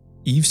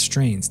 Eve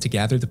strains to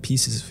gather the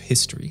pieces of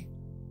history.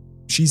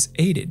 She's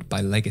aided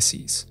by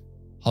legacies,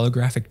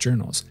 holographic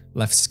journals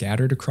left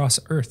scattered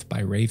across Earth by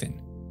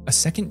Raven, a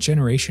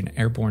second-generation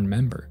airborne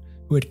member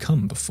who had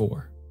come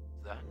before.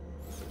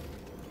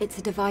 It's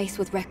a device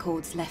with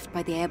records left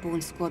by the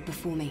Airborne Squad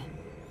before me.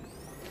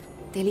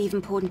 They leave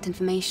important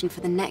information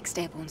for the next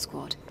Airborne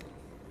Squad.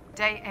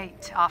 Day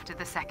 8 after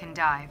the second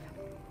dive.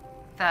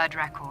 3rd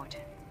record.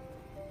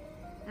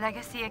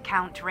 Legacy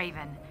account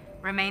Raven.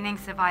 Remaining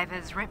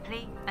survivors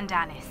Ripley and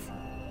Anis.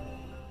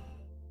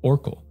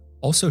 Orkul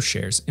also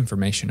shares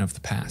information of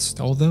the past,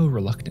 although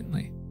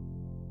reluctantly.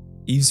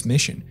 Eve's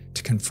mission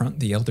to confront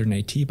the Elder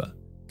Naytiba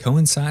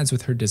coincides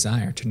with her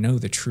desire to know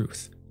the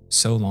truth,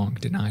 so long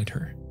denied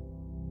her.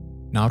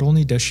 Not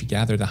only does she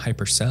gather the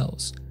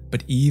hypercells,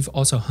 but Eve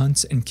also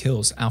hunts and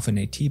kills Alpha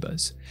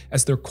Naytibas,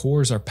 as their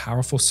cores are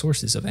powerful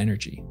sources of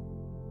energy.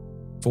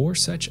 4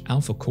 such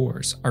alpha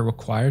cores are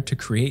required to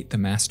create the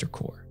Master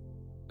Core,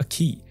 a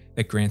key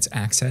that grants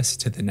access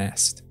to the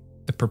nest,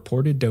 the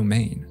purported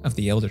domain of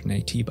the Elder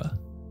Naytiba.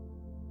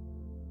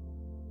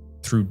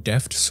 Through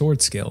deft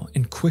sword skill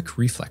and quick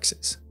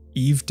reflexes,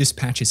 Eve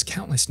dispatches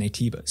countless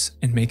Naytibas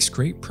and makes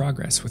great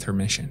progress with her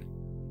mission.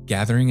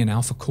 gathering an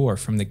alpha core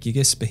from the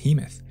Gigas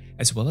behemoth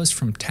as well as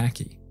from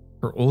Taki,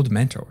 her old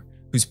mentor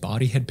whose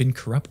body had been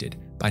corrupted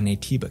by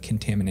Naytiba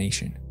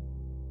contamination.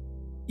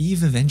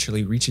 Eve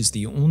eventually reaches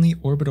the only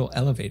orbital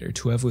elevator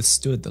to have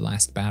withstood the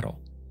last battle,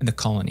 and the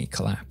colony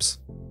collapse.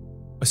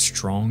 A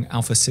strong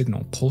alpha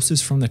signal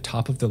pulses from the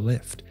top of the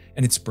lift,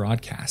 and its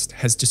broadcast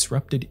has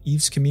disrupted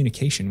Eve's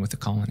communication with the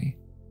colony.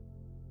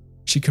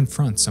 She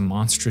confronts a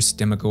monstrous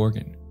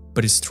Demogorgon,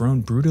 but is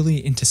thrown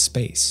brutally into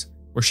space,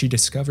 where she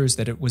discovers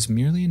that it was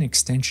merely an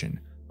extension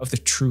of the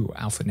true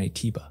Alpha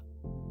Naytiba,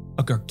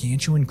 a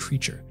gargantuan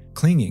creature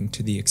clinging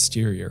to the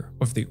exterior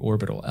of the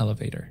orbital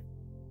elevator.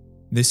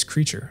 This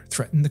creature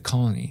threatened the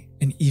colony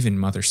and even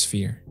Mother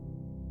Sphere.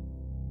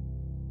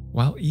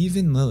 While Eve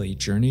and Lily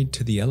journeyed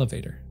to the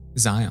elevator,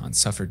 Zion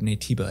suffered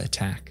Naytiba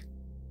attack.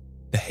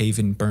 The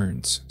haven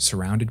burns,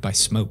 surrounded by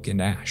smoke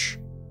and ash.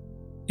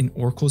 In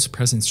Oracle's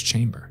presence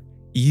chamber,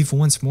 Eve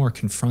once more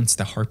confronts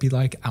the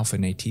harpy-like Alpha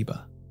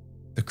Naytiba,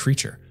 the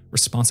creature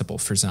responsible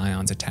for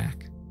Zion's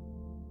attack.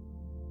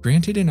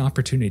 Granted an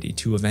opportunity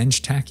to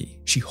avenge Taki,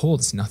 she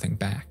holds nothing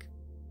back.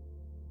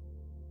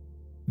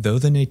 Though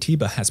the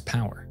Naytiba has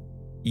power,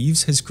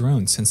 Eve's has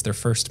grown since their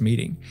first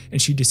meeting,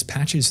 and she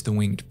dispatches the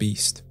winged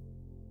beast.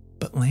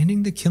 But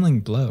landing the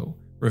killing blow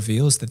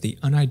reveals that the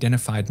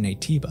unidentified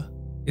Naytiba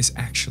is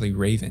actually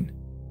Raven,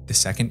 the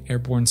 2nd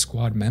Airborne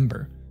Squad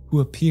member who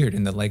appeared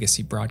in the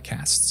Legacy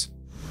broadcasts.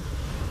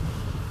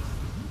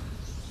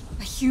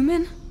 A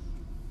human?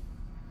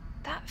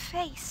 That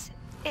face,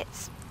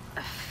 it's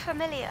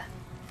familiar.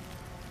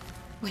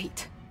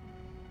 Wait.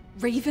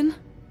 Raven?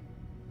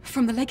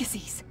 From the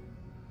Legacies?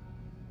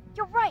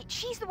 You're right,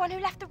 she's the one who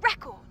left the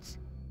records.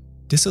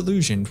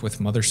 Disillusioned with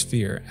Mother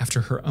Sphere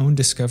after her own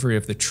discovery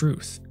of the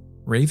truth,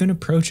 Raven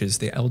approaches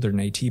the Elder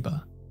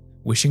Naytiba,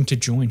 wishing to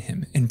join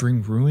him and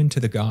bring ruin to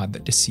the god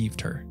that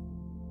deceived her.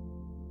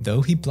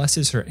 Though he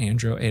blesses her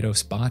Andro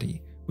Eidos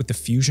body with the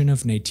fusion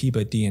of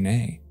Naytiba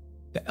DNA,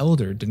 the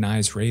Elder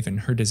denies Raven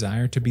her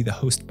desire to be the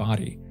host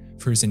body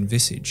for his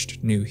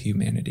envisaged new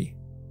humanity.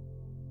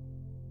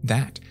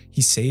 That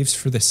he saves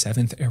for the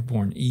 7th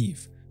Airborne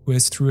Eve, who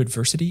has through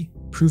adversity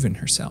proven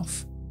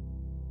herself.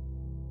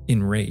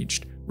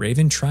 Enraged,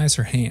 Raven tries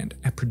her hand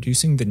at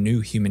producing the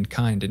new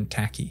humankind in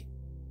Taki,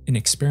 an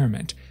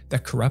experiment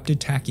that corrupted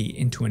Taki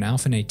into an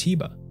Alpha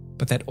Naytiba,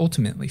 but that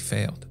ultimately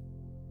failed.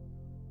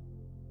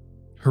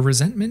 Her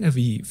resentment of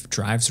Eve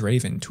drives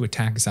Raven to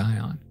attack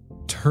Zion,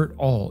 to hurt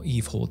all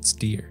Eve holds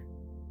dear.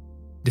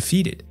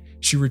 Defeated,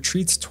 she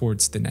retreats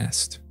towards the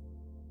nest.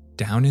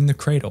 Down in the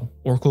cradle,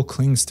 Oracle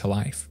clings to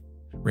life.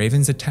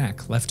 Raven's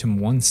attack left him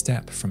one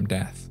step from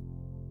death.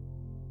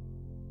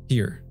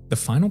 Here, the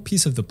final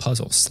piece of the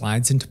puzzle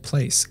slides into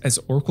place as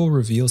Oracle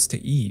reveals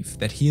to Eve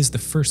that he is the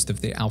first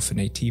of the Alpha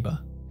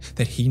Naytiba,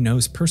 that he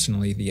knows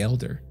personally the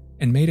Elder,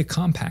 and made a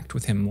compact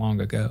with him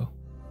long ago.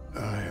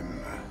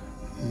 I'm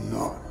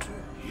not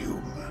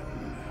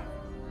human.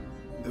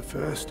 The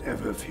first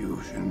ever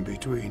fusion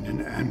between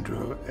an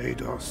Andro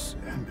Eidos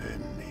and a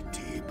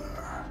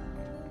Naytiba.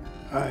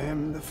 I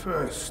am the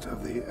first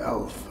of the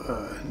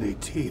Alpha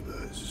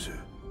Naytibas.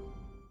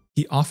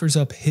 He offers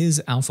up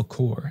his Alpha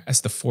Core as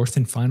the 4th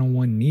and final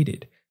one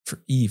needed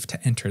for Eve to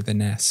enter the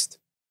nest,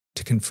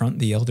 to confront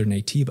the Elder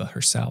Naytiba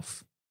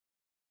herself.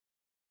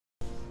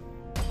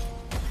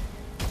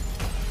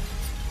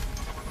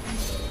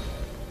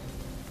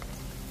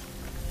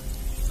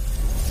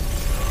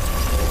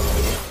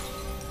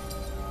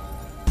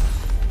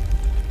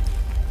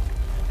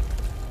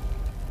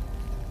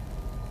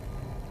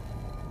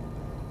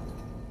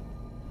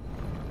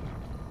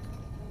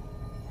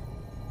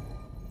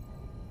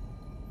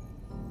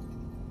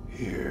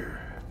 Here,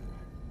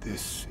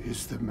 this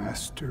is the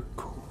Master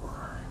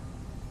Core.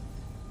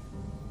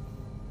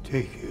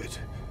 Take it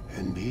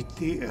and meet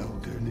the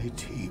Elder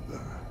Naytiba.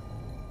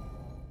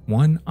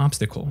 One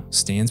obstacle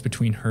stands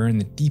between her and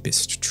the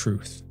deepest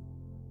truth: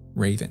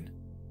 Raven.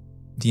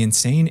 The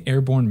insane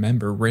airborne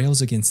member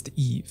rails against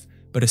Eve,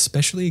 but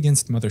especially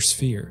against Mother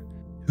Sphere,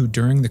 who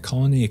during the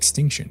colony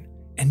extinction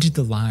ended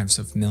the lives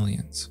of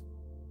millions.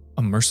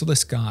 A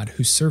merciless god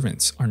whose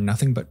servants are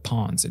nothing but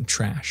pawns and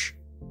trash,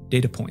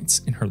 data points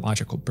in her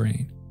logical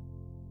brain.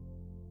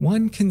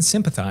 One can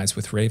sympathize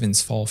with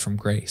Raven's fall from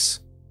grace.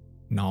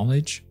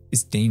 Knowledge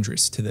is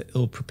dangerous to the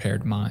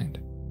ill-prepared mind.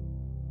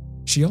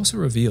 She also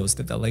reveals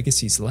that the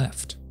legacies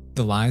left,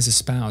 the lies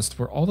espoused,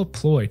 were all a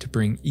ploy to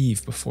bring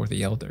Eve before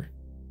the Elder.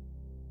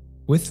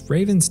 With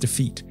Raven's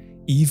defeat,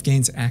 Eve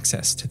gains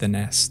access to the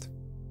nest.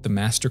 The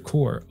Master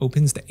Core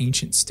opens the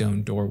ancient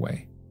stone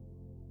doorway.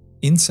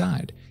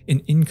 Inside,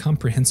 an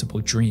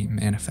incomprehensible dream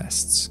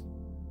manifests.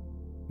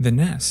 The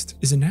nest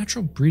is a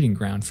natural breeding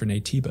ground for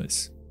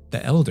Naytibas.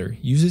 The Elder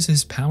uses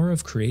his power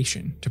of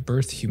creation to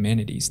birth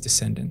humanity's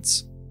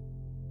descendants.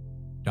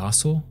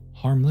 Docile,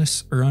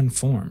 harmless, or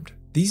unformed,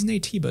 these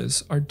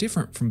Naytibas are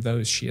different from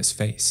those she has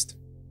faced.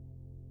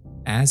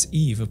 As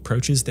Eve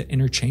approaches the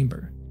inner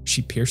chamber,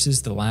 she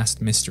pierces the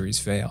last mystery's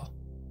veil.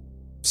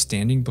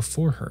 Standing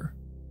before her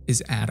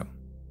is Adam.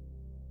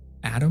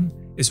 Adam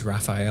is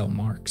Raphael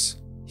Marx.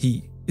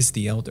 He is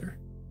the Elder.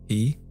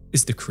 He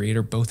is the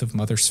creator both of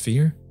Mother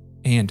Sphere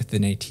and the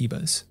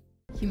Naytibas.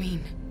 You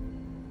mean?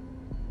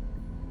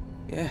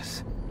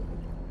 Yes.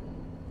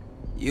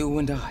 You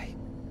and I.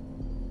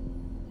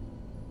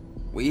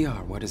 We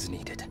are what is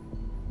needed.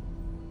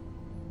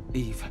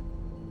 Eve,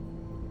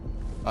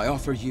 I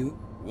offer you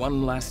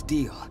one last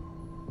deal.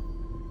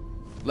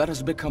 Let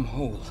us become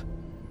whole.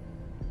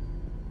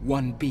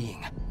 One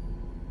being.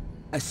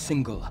 A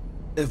single,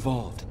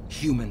 evolved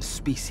human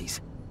species.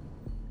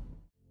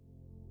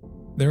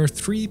 There are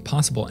 3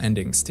 possible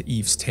endings to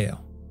Eve's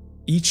tale.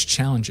 Each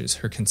challenges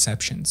her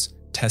conceptions,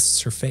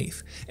 tests her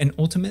faith, and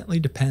ultimately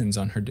depends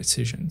on her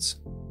decisions.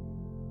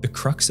 The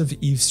crux of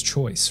Eve's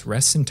choice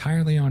rests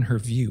entirely on her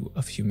view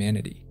of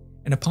humanity,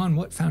 and upon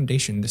what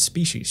foundation the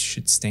species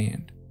should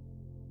stand.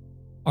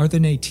 Are the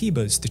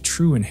Naytibas the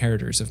true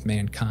inheritors of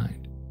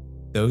mankind?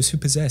 Those who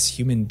possess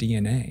human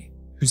DNA,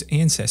 whose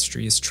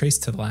ancestry is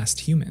traced to the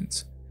last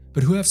humans,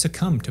 but who have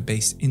succumbed to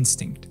base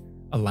instinct,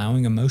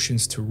 allowing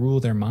emotions to rule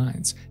their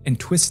minds and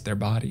twist their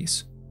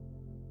bodies?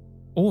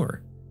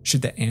 Or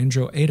should the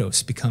Andro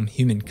Eidos become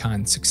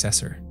humankind's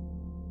successor?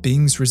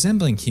 Beings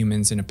resembling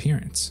humans in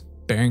appearance,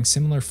 bearing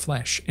similar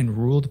flesh and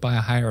ruled by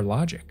a higher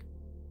logic,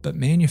 but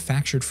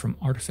manufactured from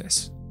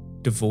artifice,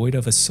 devoid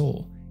of a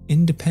soul,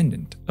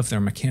 independent of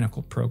their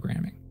mechanical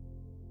programming.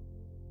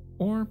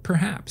 Or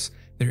perhaps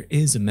there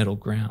is a middle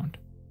ground,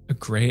 a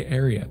gray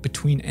area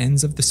between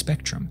ends of the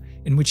spectrum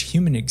in which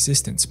human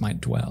existence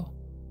might dwell.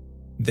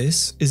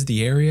 This is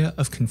the area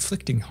of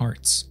conflicting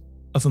hearts,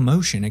 of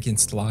emotion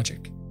against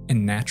logic,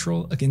 and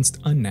natural against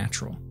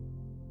unnatural.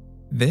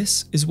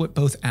 This is what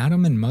both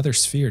Adam and Mother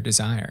Sphere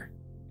desire,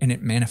 and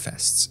it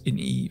manifests in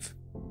Eve.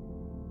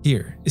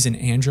 Here is an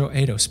Andro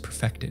Eidos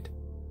perfected,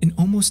 an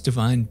almost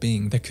divine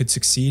being that could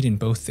succeed in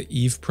both the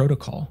Eve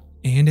protocol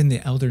and in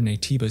the Elder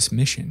Naytibas'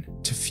 mission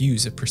to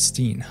fuse a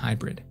pristine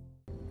hybrid.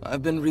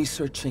 I've been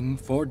researching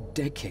for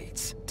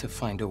decades to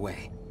find a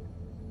way.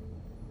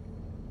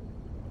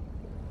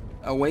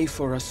 A way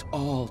for us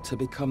all to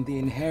become the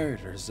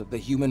inheritors of the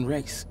human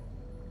race.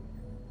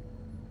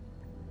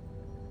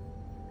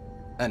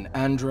 An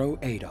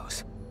Andro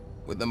Eidos,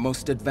 with the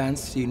most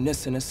advanced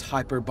unicinous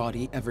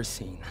hyperbody ever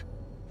seen,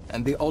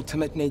 and the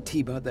ultimate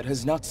Naytiba that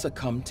has not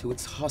succumbed to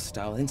its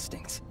hostile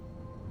instincts.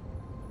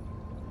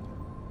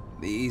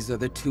 These are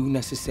the 2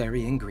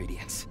 necessary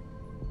ingredients.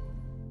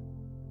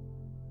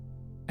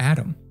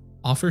 Adam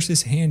offers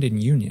his hand in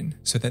union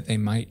so that they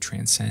might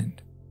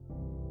transcend.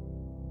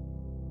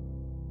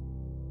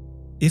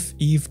 If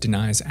Eve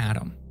denies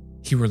Adam,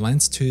 he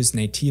relents to his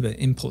Naytiba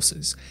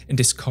impulses and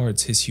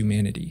discards his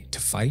humanity to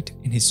fight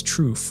in his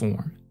true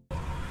form.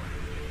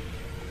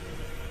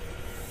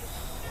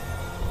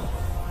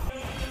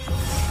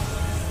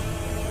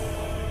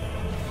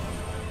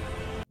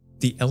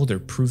 The Elder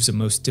proves a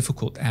most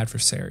difficult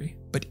adversary,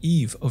 but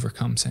Eve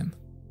overcomes him.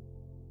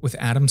 With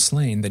Adam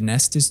slain, the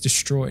nest is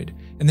destroyed,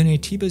 and the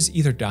Naytibas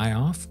either die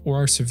off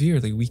or are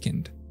severely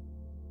weakened.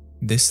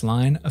 This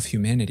line of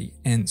humanity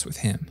ends with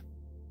him.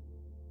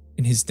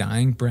 In his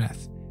dying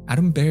breath,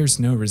 Adam bears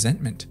no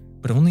resentment,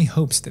 but only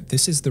hopes that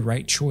this is the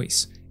right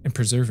choice in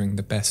preserving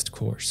the best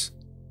course.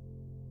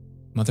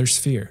 Mother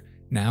Sphere,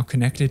 now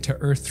connected to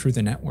Earth through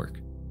the network,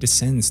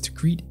 descends to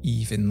greet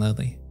Eve and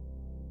Lily.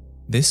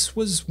 This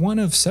was one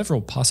of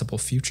several possible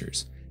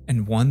futures,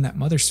 and one that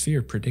Mother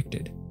Sphere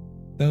predicted,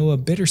 though a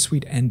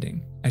bittersweet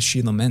ending as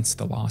she laments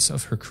the loss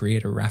of her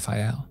creator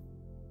Raphael.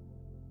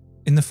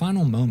 In the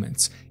final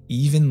moments,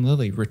 Eve and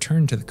Lily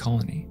return to the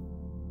colony,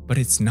 but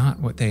it's not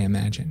what they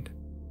imagined.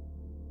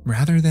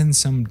 Rather than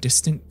some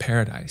distant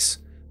paradise,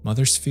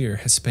 Mother Sphere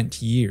has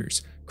spent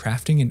years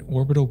crafting an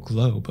orbital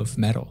globe of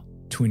metal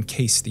to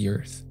encase the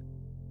Earth.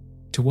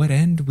 To what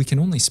end, we can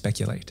only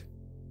speculate.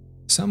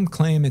 Some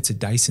claim it's a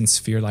Dyson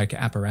sphere-like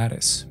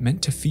apparatus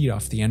meant to feed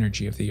off the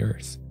energy of the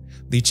Earth,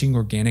 leaching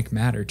organic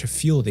matter to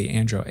fuel the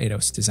Andro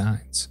Eidos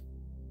designs.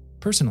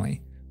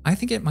 Personally, I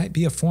think it might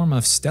be a form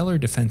of stellar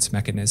defense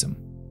mechanism,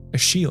 a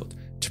shield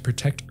to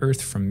protect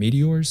Earth from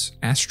meteors,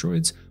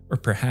 asteroids, or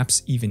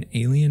perhaps even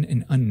alien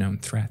and unknown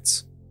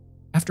threats.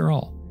 After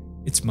all,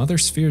 it's Mother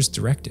Sphere's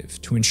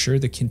directive to ensure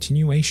the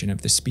continuation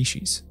of the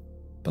species.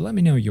 But let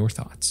me know your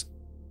thoughts.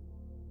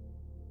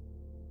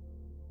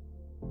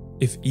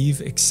 If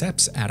Eve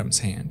accepts Adam's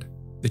hand,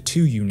 the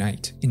 2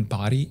 unite in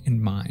body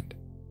and mind,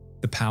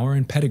 the power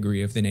and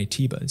pedigree of the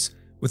Naytibas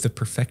with a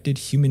perfected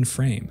human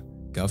frame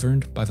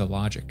governed by the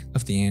logic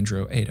of the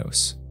Andro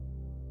Eidos.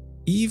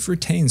 Eve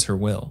retains her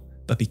will,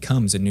 but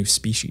becomes a new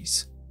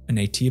species, a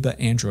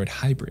Naytiba-android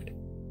hybrid,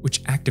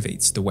 which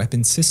activates the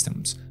weapon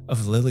systems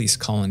of Lily's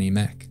colony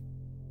mech.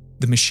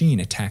 The machine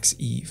attacks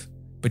Eve,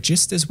 but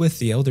just as with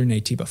the Elder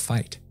Naytiba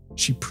fight,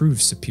 she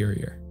proves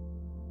superior.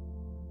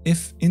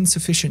 If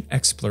insufficient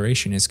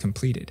exploration is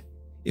completed,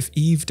 if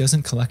Eve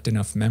doesn't collect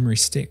enough memory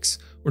sticks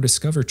or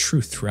discover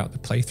truth throughout the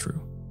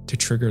playthrough to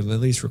trigger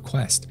Lily's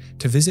request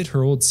to visit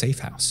her old safe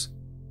house,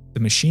 the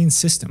machine's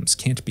systems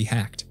can't be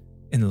hacked,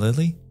 and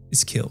Lily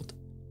is killed.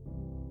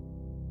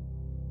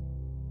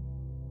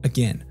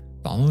 Again,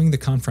 Following the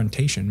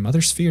confrontation,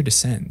 Mother Sphere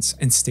descends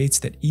and states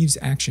that Eve's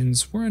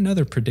actions were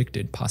another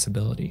predicted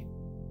possibility.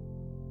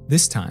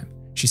 This time,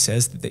 she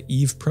says that the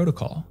Eve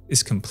protocol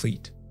is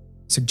complete,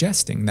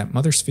 suggesting that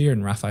Mother Sphere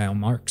and Raphael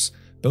Marx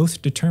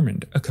both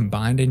determined a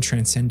combined and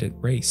transcendent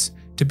race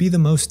to be the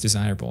most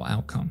desirable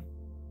outcome.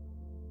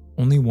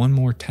 Only one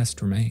more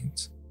test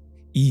remains.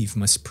 Eve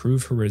must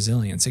prove her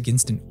resilience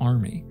against an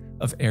army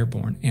of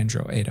airborne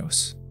Andro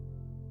Eidos.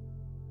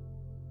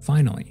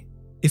 Finally,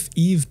 if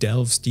Eve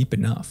delves deep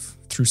enough,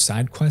 through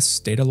side quests,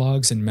 data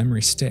logs, and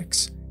memory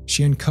sticks,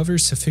 she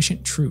uncovers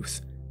sufficient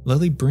truth.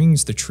 Lily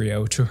brings the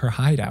trio to her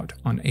hideout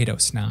on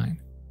Eidos 9,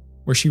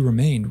 where she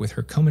remained with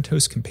her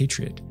comatose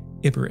compatriot,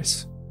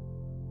 Iberus.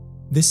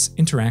 This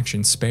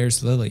interaction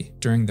spares Lily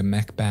during the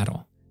mech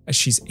battle, as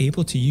she's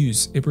able to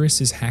use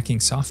Iberus's hacking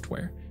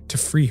software to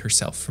free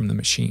herself from the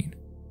machine.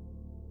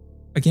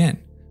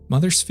 Again,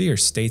 Mother Sphere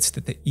states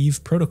that the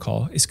Eve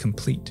protocol is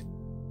complete,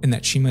 and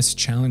that she must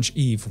challenge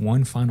Eve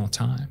one final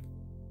time.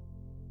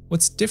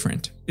 What's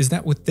different is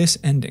that with this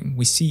ending,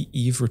 we see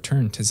Eve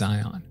return to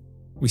Zion.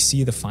 We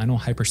see the final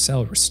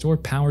hypercell restore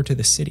power to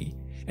the city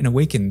and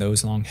awaken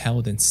those long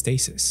held in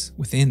stasis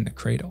within the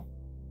cradle.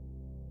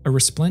 A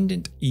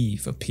resplendent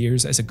Eve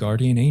appears as a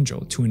guardian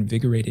angel to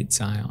invigorated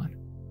Zion,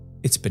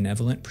 its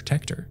benevolent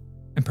protector,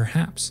 and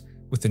perhaps,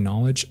 with the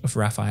knowledge of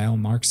Raphael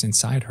Marx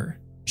inside her,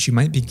 she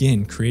might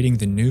begin creating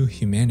the new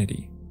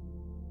humanity.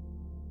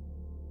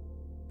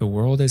 The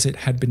world as it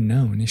had been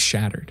known is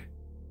shattered.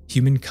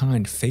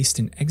 Humankind faced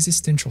an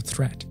existential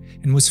threat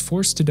and was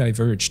forced to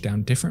diverge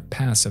down different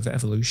paths of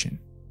evolution.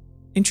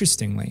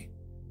 Interestingly,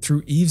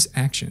 through Eve's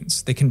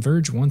actions, they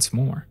converge once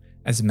more,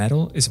 as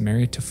metal is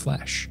married to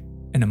flesh,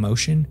 and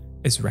emotion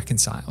is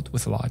reconciled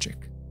with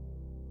logic.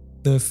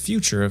 The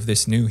future of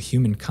this new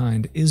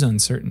humankind is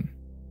uncertain,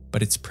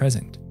 but its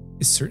present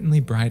is certainly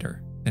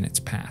brighter than its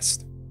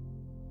past.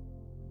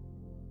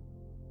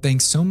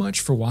 Thanks so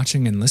much for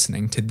watching and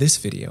listening to this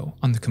video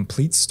on the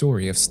complete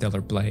story of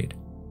Stellar Blade.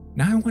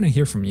 Now I want to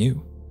hear from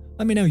you.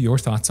 Let me know your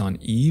thoughts on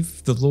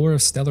Eve, the lore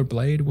of Stellar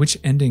Blade, which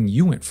ending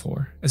you went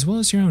for, as well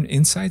as your own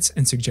insights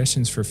and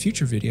suggestions for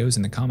future videos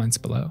in the comments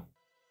below.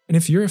 And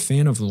if you're a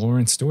fan of lore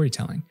and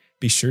storytelling,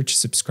 be sure to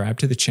subscribe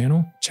to the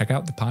channel, check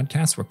out the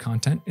podcast where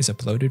content is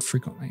uploaded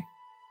frequently.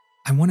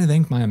 I want to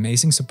thank my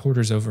amazing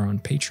supporters over on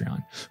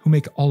Patreon who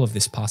make all of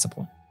this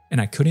possible,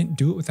 and I couldn't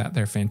do it without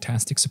their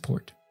fantastic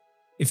support.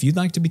 If you'd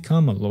like to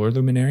become a lore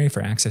luminary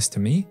for access to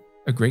me,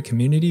 a great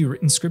community,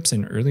 written scripts,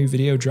 and early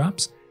video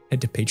drops, head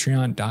to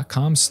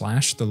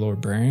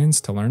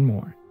patreon.com/thelorebrarians to learn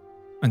more.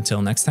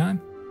 Until next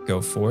time,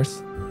 go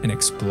forth and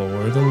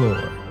explore the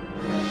lore.